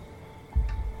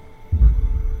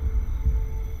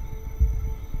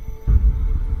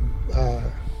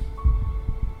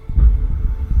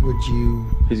 Would you?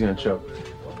 He's gonna choke.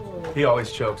 He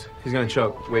always chokes. He's gonna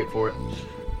choke. Wait for it.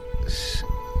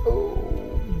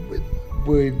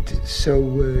 Would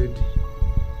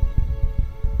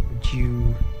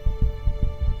you?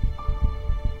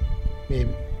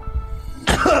 Maybe.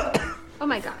 Oh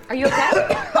my god, are you okay?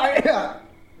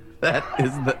 That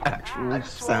is the actual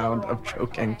sound of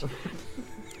choking.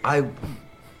 I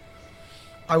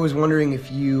was wondering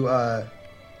if you,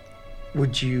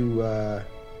 would you,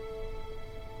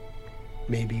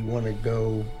 maybe want to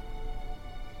go,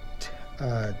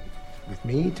 with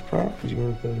me to prom? Would you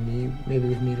want to go maybe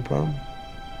with me to prom?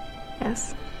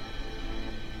 Yes.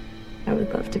 I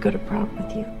would love to go to prom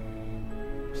with you.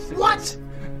 What?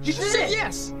 You just said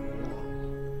yes.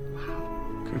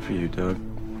 Good for you, Doug.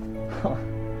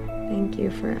 Thank you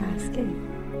for asking.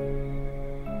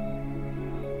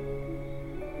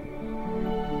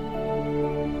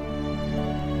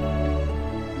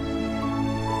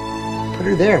 Put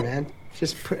her there, man.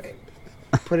 Just put it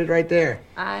right there.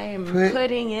 I'm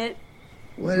putting it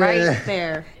right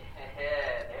there.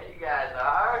 There you guys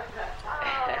are.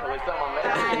 What's up, my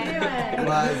man?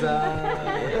 What's Doug.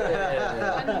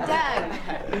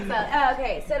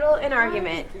 Okay, settle an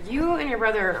argument. You and your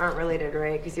brother aren't related,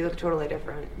 right? Because you look totally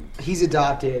different. He's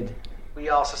adopted. We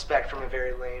all suspect from a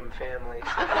very lame family.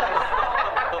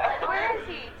 Where is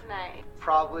he tonight?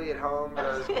 Probably at home,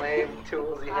 those lame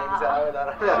tools he hangs out with. I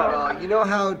don't know. You know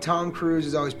how Tom Cruise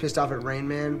is always pissed off at Rain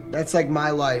Man? That's like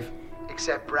my life,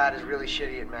 except Brad is really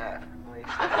shitty at math.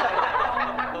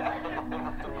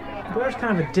 Blair's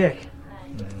kind of a dick.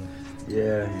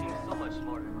 Yeah,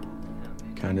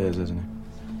 he kinda is, isn't he?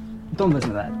 Don't listen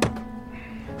to that.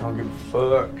 I don't give a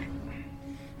fuck.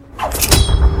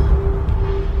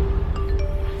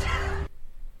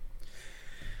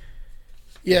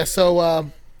 Yeah,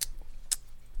 so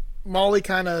Molly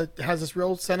kind of has this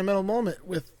real sentimental moment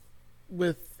with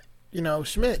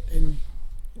Schmidt, and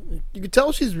you can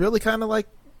tell she's really kind of like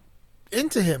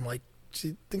into him. Like,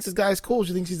 she thinks this guy's cool.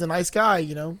 She thinks he's a nice guy.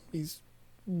 He's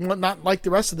not like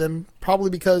the rest of them, probably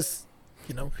because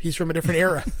he's from a different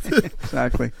era.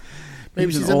 Exactly.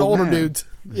 Maybe she's into older dudes.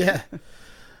 Yeah.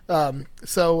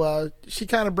 So she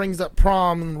kind of brings up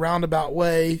prom in a roundabout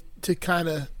way to kind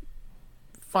of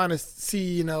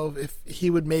see, if he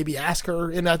would maybe ask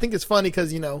her. And I think it's funny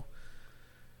because,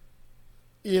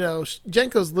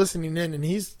 Jenko's listening in, and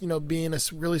he's, being a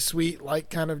really sweet, like,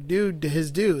 kind of dude to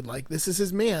his dude. Like, this is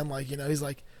his man. Like, he's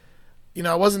like,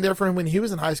 I wasn't there for him when he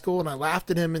was in high school, and I laughed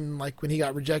at him and, like, when he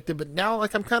got rejected. But now,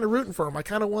 like, I'm kind of rooting for him. I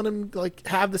kind of want him to, like,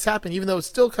 have this happen, even though it's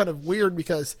still kind of weird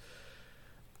because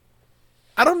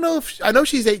I don't know I know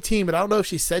she's 18, but I don't know if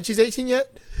she said she's 18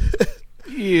 yet.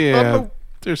 Yeah.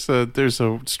 There's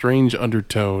a strange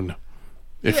undertone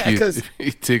if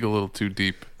you dig a little too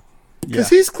deep. Because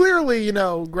he's clearly,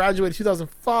 graduated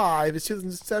 2005.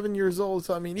 He's 7 years old.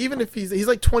 So, I mean, even if he's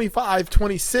like 25,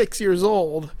 26 years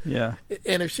old. Yeah.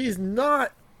 And if she's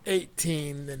not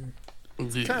 18, then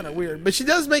it's kind of weird. But she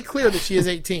does make clear that she is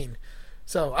 18.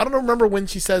 So, I don't remember when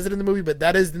she says it in the movie, but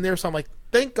that is in there. So, I'm like,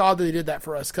 thank God that they did that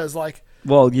for us. Because, like...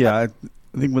 Well, yeah, I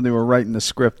think when they were writing the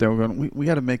script, they were going, we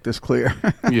got to make this clear.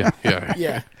 Yeah.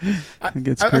 I think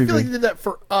it's I creepy. feel like they did that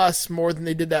for us more than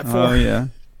they did that for... Oh, yeah.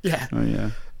 Yeah. Oh, yeah.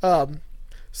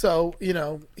 So,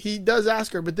 he does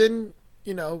ask her, but then,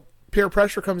 peer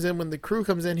pressure comes in when the crew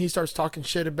comes in. He starts talking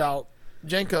shit about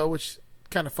Jenko, which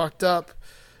kind of fucked up.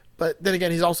 But then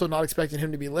again, he's also not expecting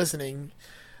him to be listening.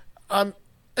 I'm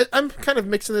kind of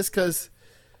mixing this because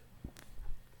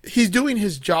he's doing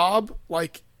his job.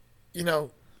 Like,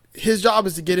 his job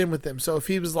is to get in with them. So if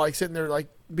he was like sitting there, like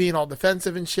being all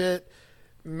defensive and shit,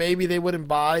 maybe they wouldn't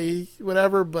buy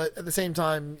whatever. But at the same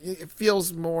time, it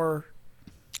feels more...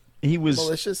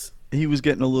 malicious. He was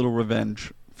getting a little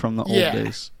revenge from the old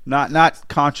days. Not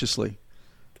consciously.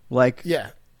 Like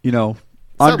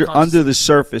under the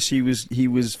surface he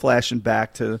was flashing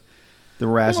back to the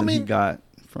razzing he got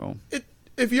from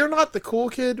if you're not the cool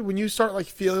kid, when you start like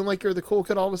feeling like you're the cool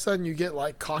kid, all of a sudden you get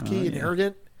like cocky and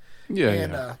arrogant.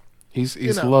 Yeah.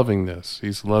 He's loving this.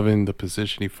 He's loving the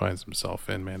position he finds himself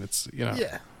in, man. It's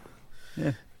Yeah.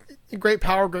 Great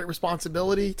power, great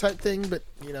responsibility type thing, but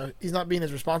he's not being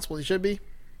as responsible as he should be.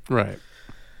 Right.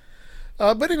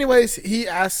 But anyways, he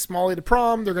asks Molly to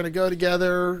prom. They're going to go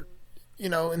together.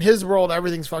 In his world,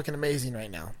 everything's fucking amazing right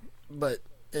now. But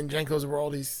in Jenko's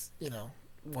world, he's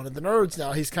one of the nerds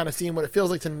now. He's kind of seeing what it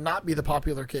feels like to not be the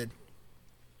popular kid,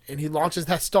 and he launches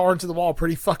that star into the wall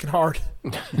pretty fucking hard.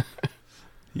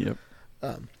 Yep.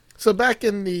 So back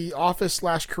in the office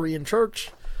 / Korean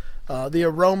church, the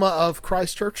Aroma of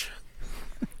Christ Church.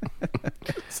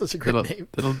 Such a great name.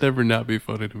 That'll never not be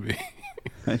funny to me.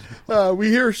 We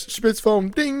hear Schmidt's phone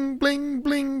ding, bling,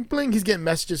 bling, bling. He's getting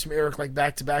messages from Eric like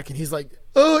back to back, and he's like,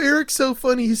 "Oh, Eric's so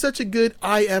funny. He's such a good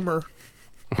I-emmer."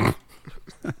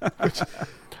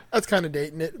 That's kind of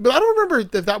dating it, but I don't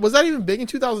remember if that was even big in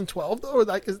 2012 though, or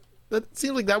that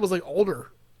seems like that was like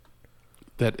older.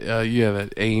 That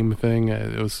that AIM thing.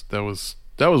 That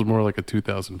was more like a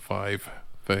 2005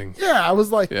 thing. Yeah, I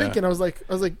was like thinking, I was like,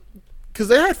 because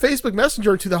they had Facebook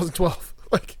Messenger in 2012.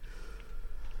 Like,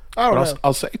 I don't know.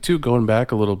 I'll say too, going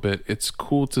back a little bit, it's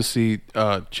cool to see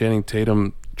Channing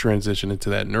Tatum transition into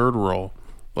that nerd role.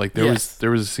 Like there was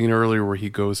a scene earlier where he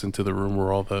goes into the room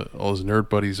where all his nerd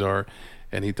buddies are,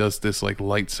 and he does this like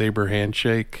lightsaber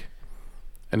handshake,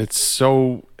 and it's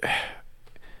so.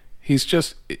 He's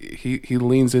just he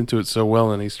leans into it so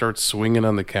well, and he starts swinging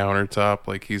on the countertop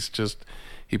like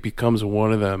he becomes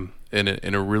one of them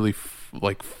in a really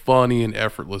like funny and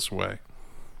effortless way.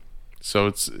 So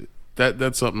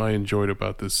that's something I enjoyed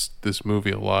about this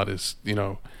movie a lot is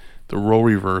the role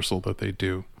reversal that they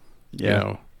do.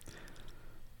 Yeah.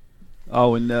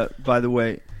 Oh, and by the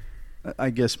way,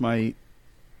 I guess my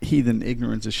heathen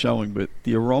ignorance is showing, but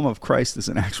the Aroma of Christ is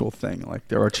an actual thing. Like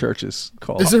there are churches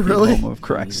called the Aroma of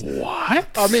Christ. What?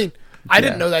 I mean, I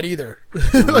didn't know that either.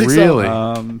 Like, really?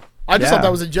 I just thought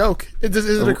that was a joke. Is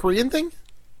it a Korean thing?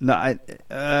 No,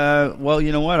 well,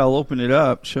 you know what? I'll open it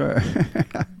up. Sure.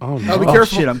 Oh, no. Be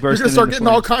careful. Shit, I'm bursting. You're gonna start getting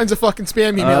all kinds of fucking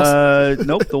spam emails.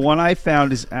 Nope. The one I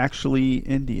found is actually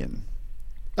Indian.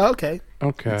 Okay.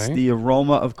 It's the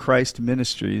Aroma of Christ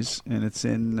Ministries, and it's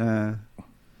in.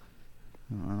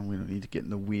 We don't need to get in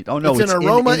the weed. Oh no, it's in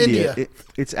Aroma, India.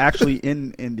 It's actually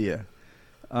in India.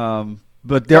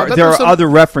 But there are other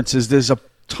references. There's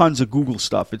tons of Google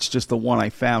stuff. It's just the one I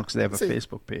found because they have a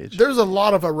Facebook page. There's a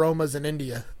lot of aromas in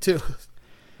India too.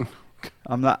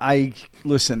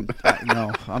 Listen.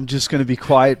 No, I'm just going to be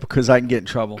quiet because I can get in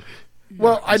trouble.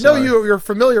 Well, I know you're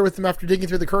familiar with them after digging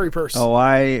through the curry purse. Oh,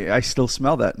 I still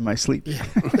smell that in my sleep. Yeah.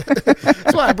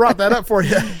 That's why I brought that up for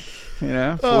you.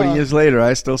 40 years later,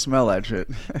 I still smell that shit.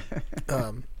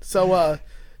 So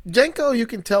Jenko, you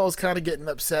can tell, is kind of getting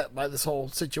upset by this whole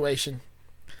situation.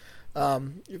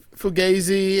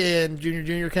 Fugazi and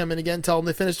Junior come in again, tell them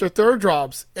they finished their third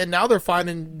jobs, and now they're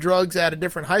finding drugs at a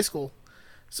different high school.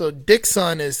 So Dick's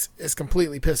son is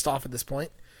completely pissed off at this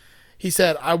point. He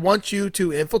said, I want you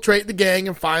to infiltrate the gang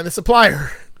and find the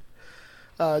supplier.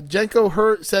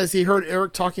 Jenko says he heard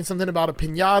Eric talking something about a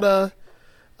piñata.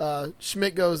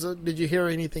 Schmidt goes, did you hear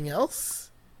anything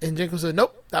else? And Jenko said,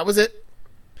 nope, that was it.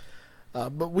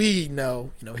 But we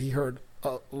know, he heard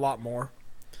a lot more.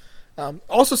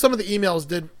 Also, some of the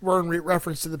emails were in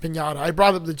reference to the piñata. I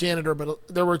brought up the janitor, but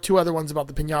there were 2 other ones about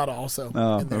the piñata also.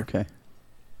 Oh, in there. Okay.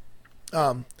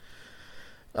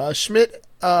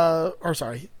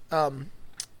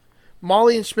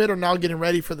 Molly and Schmidt are now getting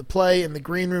ready for the play in the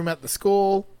green room at the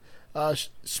school.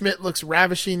 Schmidt looks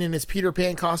ravishing in his Peter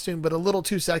Pan costume, but a little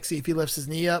too sexy if he lifts his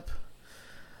knee up.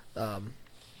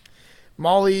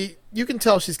 Molly, you can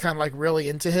tell she's kind of like really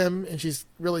into him, and she's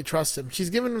really trusts him. She's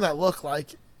giving him that look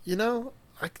like, I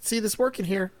can see this working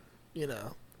here.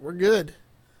 We're good.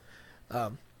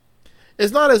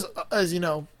 It's not as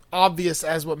obvious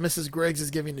as what Mrs. Griggs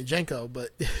is giving to Jenko,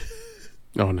 but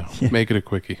oh no, make it a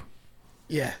quickie.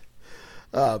 Yeah.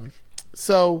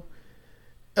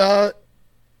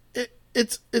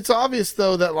 It's obvious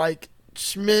though that like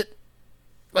Schmidt,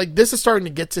 like this is starting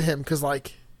to get to him because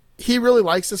like he really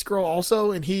likes this girl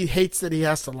also, and he hates that he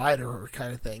has to lie to her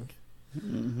kind of thing.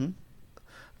 Mm-hmm.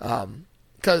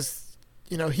 Because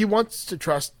he wants to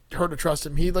trust her to trust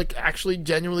him. He like actually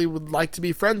genuinely would like to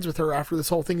be friends with her after this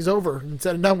whole thing's over and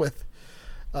said and done with.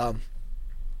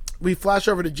 We flash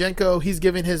over to Jenko. He's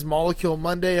giving his Molecule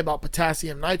Monday about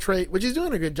potassium nitrate, which he's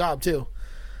doing a good job too.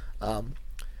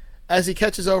 As he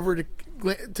catches over to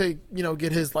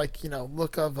get his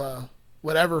look of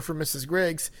whatever from Mrs.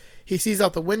 Griggs, he sees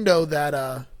out the window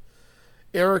that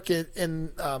Eric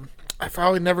and I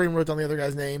probably never even wrote down the other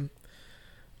guy's name.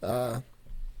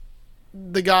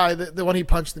 The guy, the one he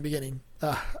punched in the beginning.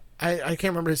 I can't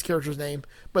remember his character's name,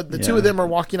 but the 2 of them are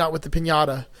walking out with the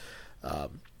piñata.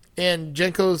 And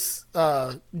Jenko's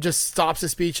just stops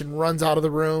his speech and runs out of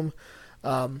the room.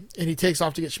 And he takes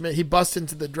off to get Schmidt. He busts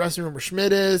into the dressing room where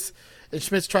Schmidt is. And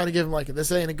Schmidt's trying to give him, like,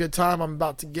 this ain't a good time. I'm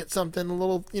about to get something a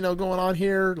little, going on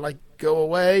here. Like, go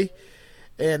away.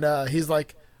 And he's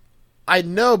like, I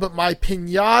know, but my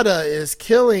piñata is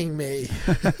killing me.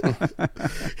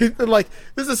 He's like,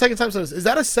 this is the second time. So is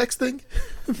that a sex thing?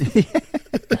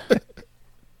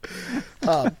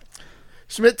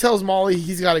 Schmidt tells Molly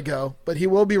he's got to go, but he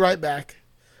will be right back.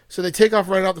 So they take off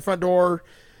running out the front door.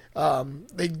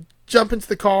 They jump into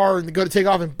the car and they go to take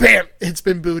off, and bam, it's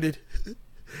been booted.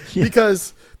 Yeah.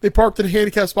 Because they parked in a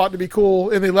handicap spot to be cool,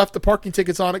 and they left the parking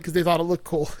tickets on it because they thought it looked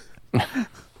cool.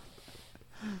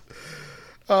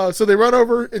 So they run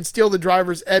over and steal the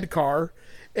driver's Ed car,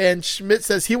 and Schmidt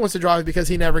says he wants to drive because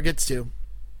he never gets to.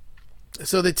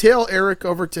 So they tail Eric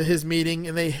over to his meeting,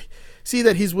 and they see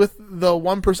that he's with the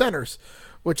 1%ers,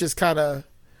 which is kind of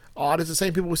odd. It's the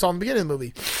same people we saw in the beginning of the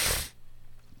movie.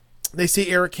 They see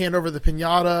Eric hand over the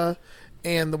piñata,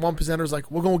 and the 1%er's like,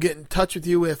 we're going to get in touch with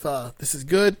you if this is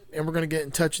good, and we're going to get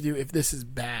in touch with you if this is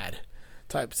bad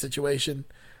type of situation.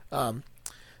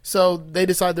 So they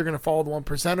decide they're going to follow the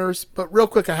 1%ers. But real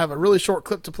quick, I have a really short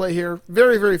clip to play here.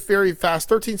 Very, very, very fast,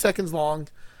 13 seconds long,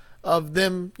 of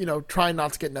them, trying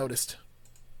not to get noticed.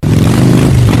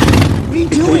 What are you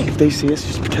doing? If they see us,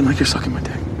 just pretend like you're sucking my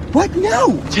dick. What? No!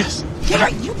 Yes. Yeah,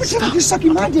 you pretend like you're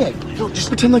sucking my dick. No, just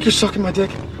pretend like you're sucking my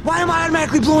dick. Why am I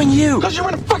automatically blowing you? Because you're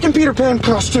in a fucking Peter Pan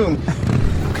costume.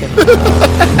 Okay.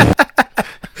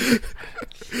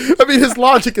 I mean, his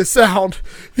logic is sound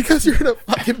because you're in a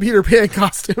fucking Peter Pan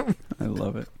costume. I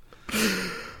love it.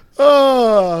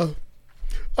 I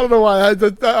don't know why.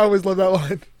 I always love that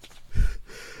line.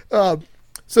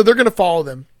 So they're going to follow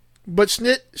them. But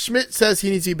Schmidt says he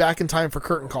needs to be back in time for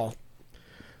curtain call.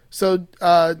 So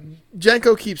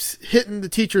Jenko keeps hitting the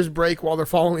teacher's brake while they're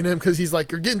following him because he's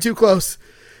like, you're getting too close.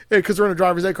 Because we're in a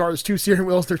driver's ed car. There's 2 steering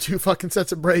wheels. There are 2 fucking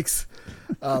sets of brakes.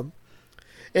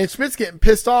 And Schmidt's getting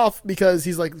pissed off because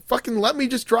he's like, fucking let me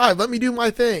just drive. Let me do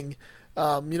my thing.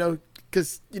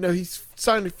 Because, he's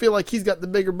starting to feel like he's got the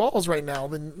bigger balls right now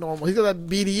than normal. He's got that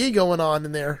BDE going on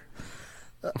in there.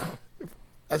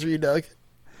 That's for you, Doug.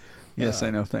 Yes, I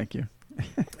know. Thank you.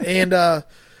 And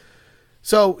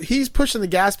so he's pushing the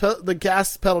gas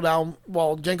pedal down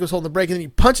while Jenko's holding the brake, and then he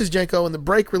punches Jenko, and the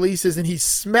brake releases, and he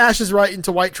smashes right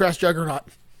into White Trash Juggernaut.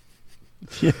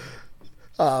 Yeah.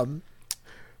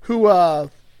 Who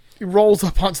he rolls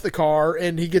up onto the car,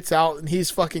 and he gets out, and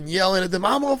he's fucking yelling at them,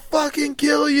 I'm gonna fucking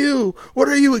kill you! What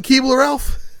are you, a Keebler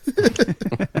elf?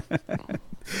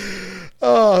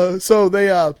 So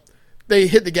they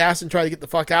hit the gas and try to get the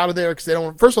fuck out of there because they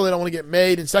don't. First of all, they don't want to get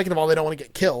made, and second of all, they don't want to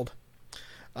get killed.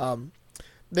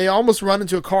 They almost run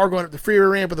into a car going up the freeway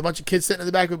ramp with a bunch of kids sitting in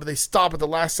the back of it, but they stop at the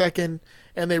last second,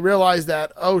 and they realize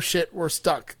that, oh shit, we're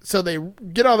stuck. So they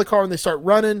get out of the car and they start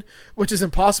running, which is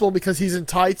impossible because he's in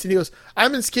tights, and he goes,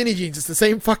 I'm in skinny jeans. It's the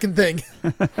same fucking thing.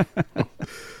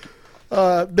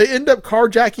 They end up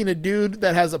carjacking a dude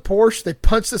that has a Porsche. They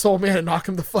punch this old man and knock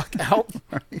him the fuck out.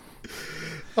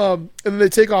 And then they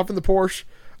take off in the Porsche.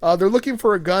 They're looking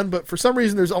for a gun, but for some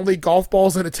reason there's only golf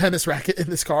balls and a tennis racket in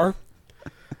this car.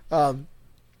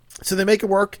 So they make it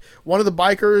work. One of the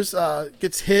bikers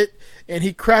gets hit, and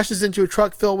he crashes into a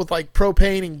truck filled with like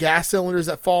propane and gas cylinders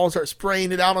that fall and start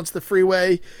spraying it out onto the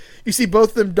freeway. You see both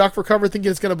of them duck for cover thinking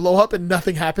it's going to blow up, and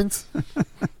nothing happens.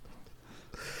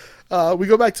 We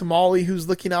go back to Molly, who's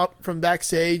looking out from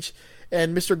backstage,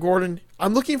 and Mr. Gordon,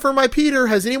 I'm looking for my Peter.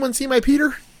 Has anyone seen my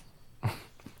Peter?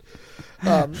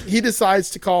 He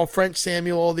decides to call French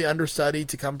Samuel, the understudy,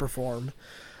 to come perform.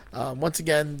 Once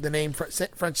again, the name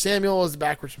French Samuel is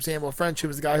backwards from Samuel French, who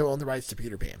was the guy who owned the rights to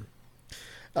Peter Pan.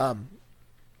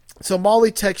 So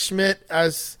Molly texts Schmidt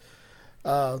as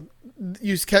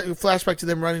you flashback to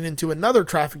them running into another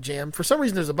traffic jam. For some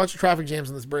reason, there's a bunch of traffic jams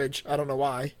on this bridge. I don't know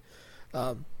why.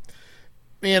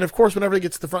 And of course, whenever he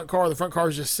gets to the front car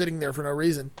is just sitting there for no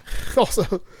reason.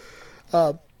 Also,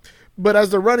 but as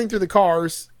they're running through the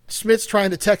cars, Schmidt's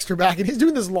trying to text her back, and he's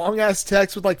doing this long-ass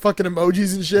text with, like, fucking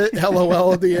emojis and shit,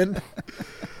 LOL at the end.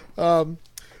 So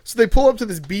they pull up to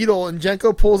this Beetle, and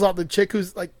Jenko pulls out the chick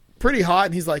who's, like, pretty hot,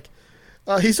 and he's like,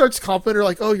 he starts complimenting her,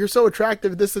 like, oh, you're so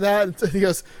attractive, this and that, and he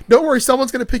goes, don't worry,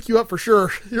 someone's going to pick you up for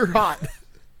sure. You're hot.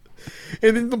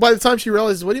 And then by the time she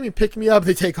realizes, what do you mean pick me up,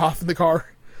 they take off in the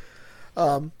car.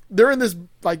 They're in this,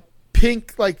 like,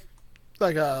 pink, like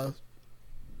a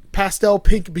pastel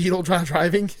pink Beetle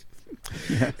driving.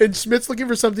 Yeah. And Schmidt's looking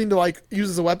for something to like use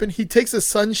as a weapon. He takes a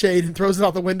sunshade and throws it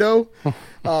out the window,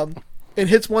 and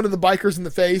hits one of the bikers in the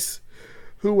face.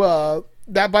 Who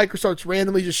that biker starts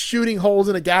randomly just shooting holes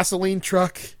in a gasoline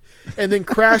truck, and then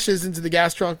crashes into the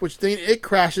gas trunk, which then it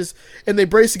crashes, and they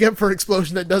brace again for an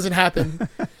explosion that doesn't happen.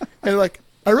 And like,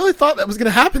 I really thought that was going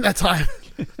to happen that time.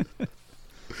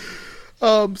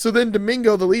 So then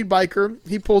Domingo, the lead biker,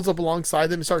 he pulls up alongside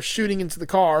them and starts shooting into the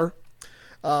car.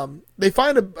 They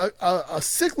find a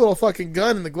sick little fucking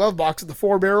gun in the glove box with the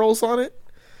 4 barrels on it.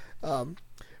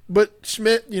 But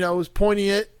Schmidt, is pointing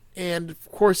it, and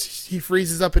of course he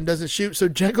freezes up and doesn't shoot. So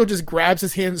Jenko just grabs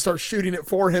his hand and starts shooting it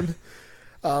for him.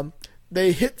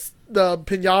 They hit the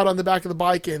pinata on the back of the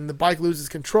bike, and the bike loses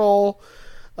control.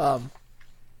 So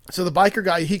the biker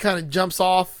guy, he kind of jumps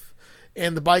off,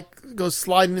 and the bike goes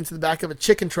sliding into the back of a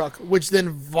chicken truck, which then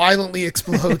violently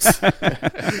explodes.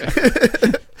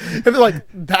 And they're like,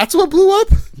 that's what blew up?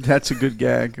 That's a good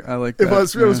gag. I like that. It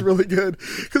was really good.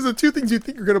 Because the two things you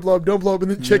think are going to blow up don't blow up,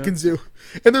 and then chickens do.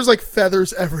 And there's like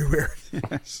feathers everywhere.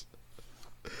 Yes.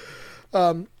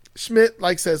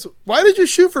 Schmidt says, why did you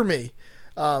shoot for me?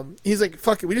 He's like,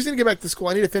 fuck it. We just need to get back to school.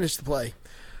 I need to finish the play.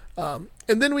 And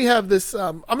then we have this,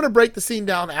 I'm going to break the scene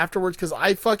down afterwards because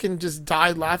I fucking just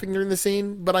died laughing during the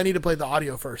scene, but I need to play the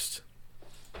audio first.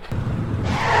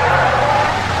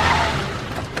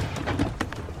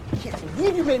 I can't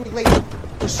believe you made me late.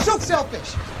 You're so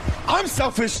selfish. I'm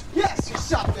selfish? Yes, you're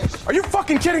selfish. Are you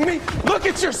fucking kidding me? Look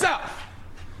at yourself.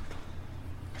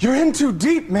 You're in too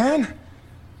deep, man.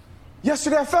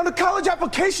 Yesterday I found a college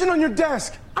application on your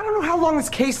desk. I don't know how long this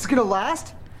case is gonna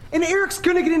last. And Eric's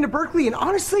gonna get into Berkeley, and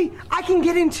honestly, I can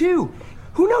get in too.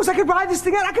 Who knows, I could ride this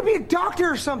thing out. I could be a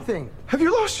doctor or something. Have you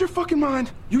lost your fucking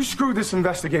mind? You screwed this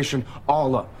investigation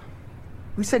all up.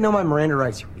 Who said no my Miranda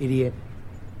rights, you idiot?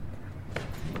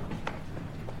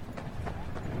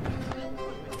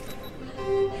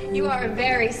 You are a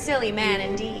very silly man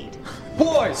indeed.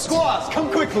 Boys, squaws,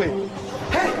 come quickly.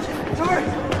 Hey, sorry.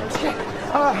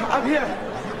 I'm here.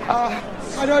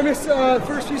 I know I missed the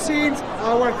first few scenes.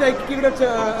 I want to give it up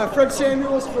to Fred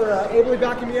Samuels for ably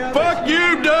backing me up. Fuck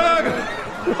you, Doug!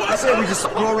 I say we just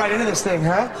roll right into this thing,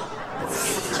 huh?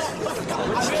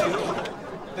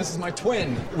 This is my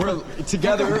twin. We're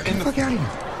together in the... Look out of here.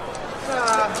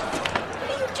 What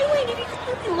are you doing?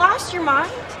 Have you lost your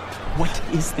mind? What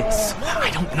is this? I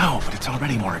don't know, but it's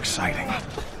already more exciting.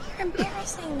 You're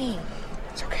embarrassing me.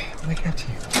 It's okay. I'll make it up to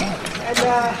you.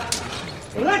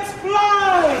 And let's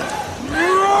fly!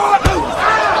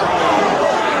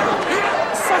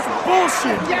 Such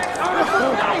bullshit!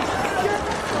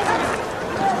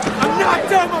 I'm not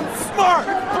dumb, I'm smart!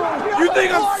 You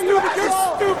think I'm stupid? You're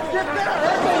stupid!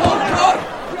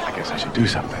 I guess I should do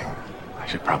something. I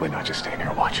should probably not just stand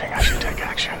here watching. I should take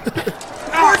action.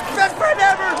 Worst best friend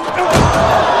ever!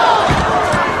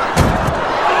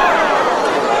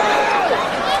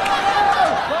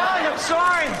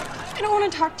 I don't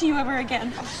want to talk to you ever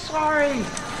again. I'm sorry.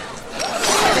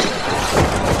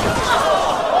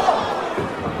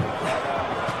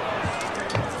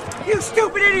 You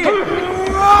stupid idiot! Come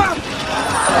on!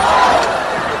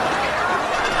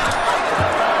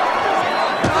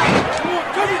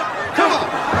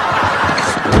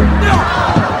 No!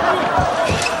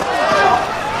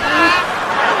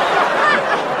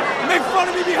 Make fun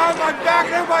of me behind my back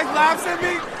and everybody laughs at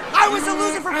me? I was a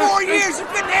loser for 4 years. You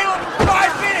couldn't handle it for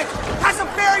 5 minutes. Have some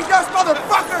fairy dust,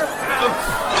 motherfucker!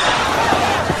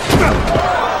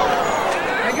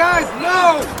 Hey guys,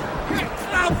 no!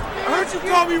 I heard you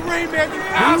call me Rain Man, you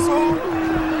asshole!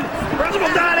 Principal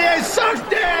Donnie sucks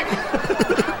dick!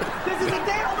 This is a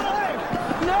damn lie!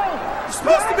 No! You're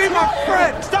supposed to be my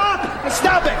friend! Stop!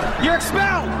 Stop it! You're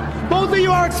expelled! Both of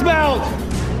you are expelled!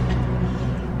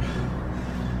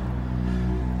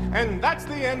 And that's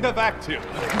the end of Act 2.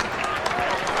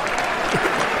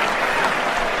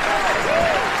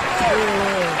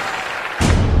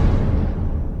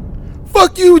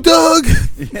 Fuck you, Doug!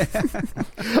 Yeah.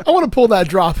 I want to pull that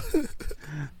drop.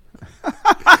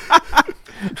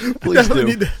 Please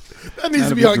do. That needs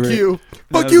to be on cue.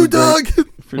 Fuck you, Doug!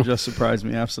 For Just Surprise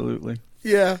Me, absolutely.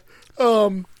 Yeah.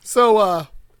 So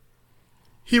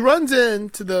he runs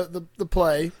into the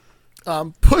play,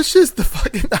 pushes the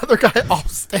fucking other guy off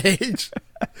stage.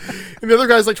 And the other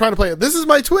guy's like trying to play it. This is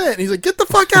my twin. He's like, get the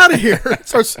fuck out of here.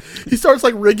 He starts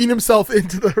like rigging himself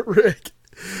into the rig.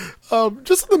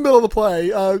 Just in the middle of the play,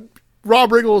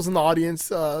 Rob Riggle is in the audience.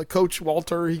 Coach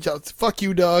Walter, he shouts, "Fuck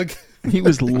you, Doug." He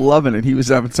was loving it. He was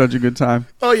having such a good time.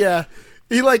 Oh yeah,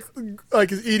 he like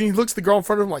is eating. He looks at the girl in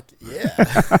front of him like, yeah.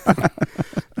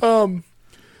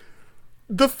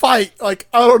 The fight, like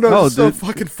I don't know, it's so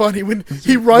fucking funny when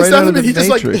he runs right at him and he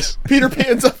Matrix. just like Peter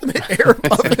Pan's up in the air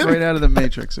above him. Right out of the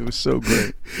Matrix. It was so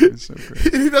great. It was so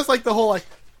great. And he does like the whole like.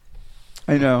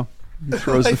 I know. He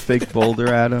throws the fake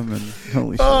boulder at him and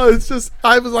holy shit. Oh, it's just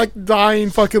I was like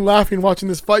dying fucking laughing watching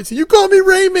this fight. So you call me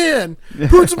Rayman.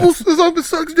 Principal is on the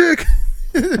sucks dick.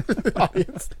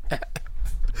 Audience.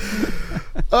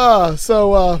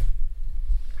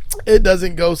 It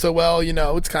doesn't go so well, you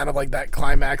know. It's kind of like that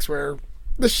climax where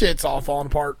the shit's all falling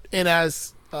apart. And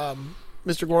as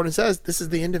Mr. Gordon says, this is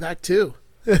the end of Act 2.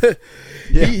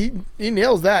 Yeah. He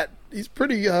nails that. He's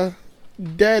pretty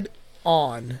dead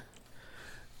on.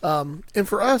 And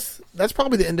for us, that's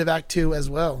probably the end of Act 2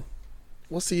 as well.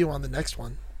 We'll see you on the next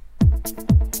one.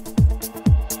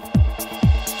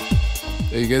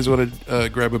 Hey, you guys want to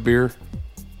grab a beer?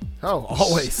 Oh,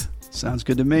 always. Sounds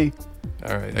good to me.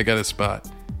 All right, I got a spot.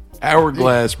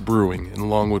 Hourglass Brewing in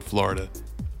Longwood, Florida.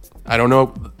 I don't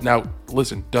know. Now,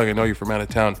 listen, Doug, I know you're from out of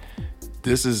town.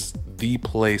 This is the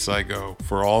place I go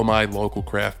for all my local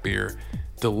craft beer.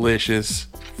 Delicious,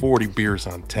 40 beers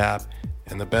on tap.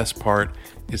 And the best part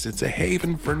is it's a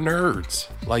haven for nerds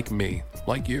like me,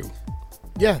 like you.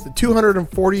 Yeah, the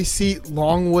 240-seat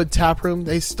Longwood taproom.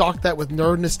 They stock that with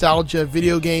nerd nostalgia,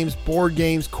 video games, board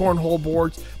games, cornhole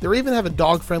boards. They even have a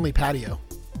dog-friendly patio.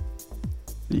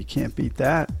 You can't beat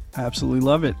that. I absolutely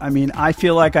love it. I mean, I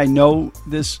feel like I know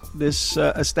this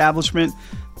establishment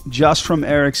just from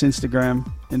Eric's Instagram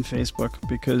and Facebook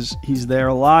because he's there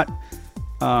a lot.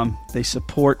 They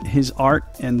support his art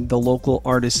and the local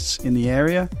artists in the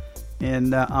area.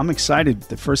 And I'm excited.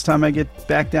 The first time I get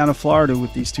back down to Florida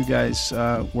with these two guys,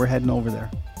 we're heading over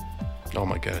there. Oh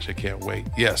my gosh, I can't wait.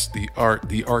 Yes, the art,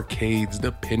 the arcades,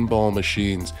 the pinball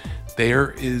machines.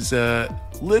 There is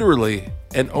literally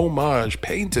an homage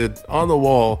painted on the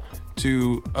wall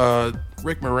to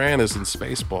Rick Moranis and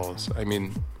Spaceballs. I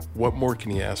mean, what more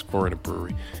can you ask for in a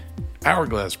brewery?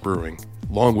 Hourglass Brewing,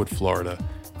 Longwood, Florida.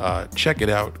 Check it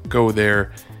out. Go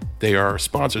there. They are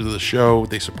sponsors of the show.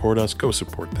 They support us. Go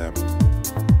support them.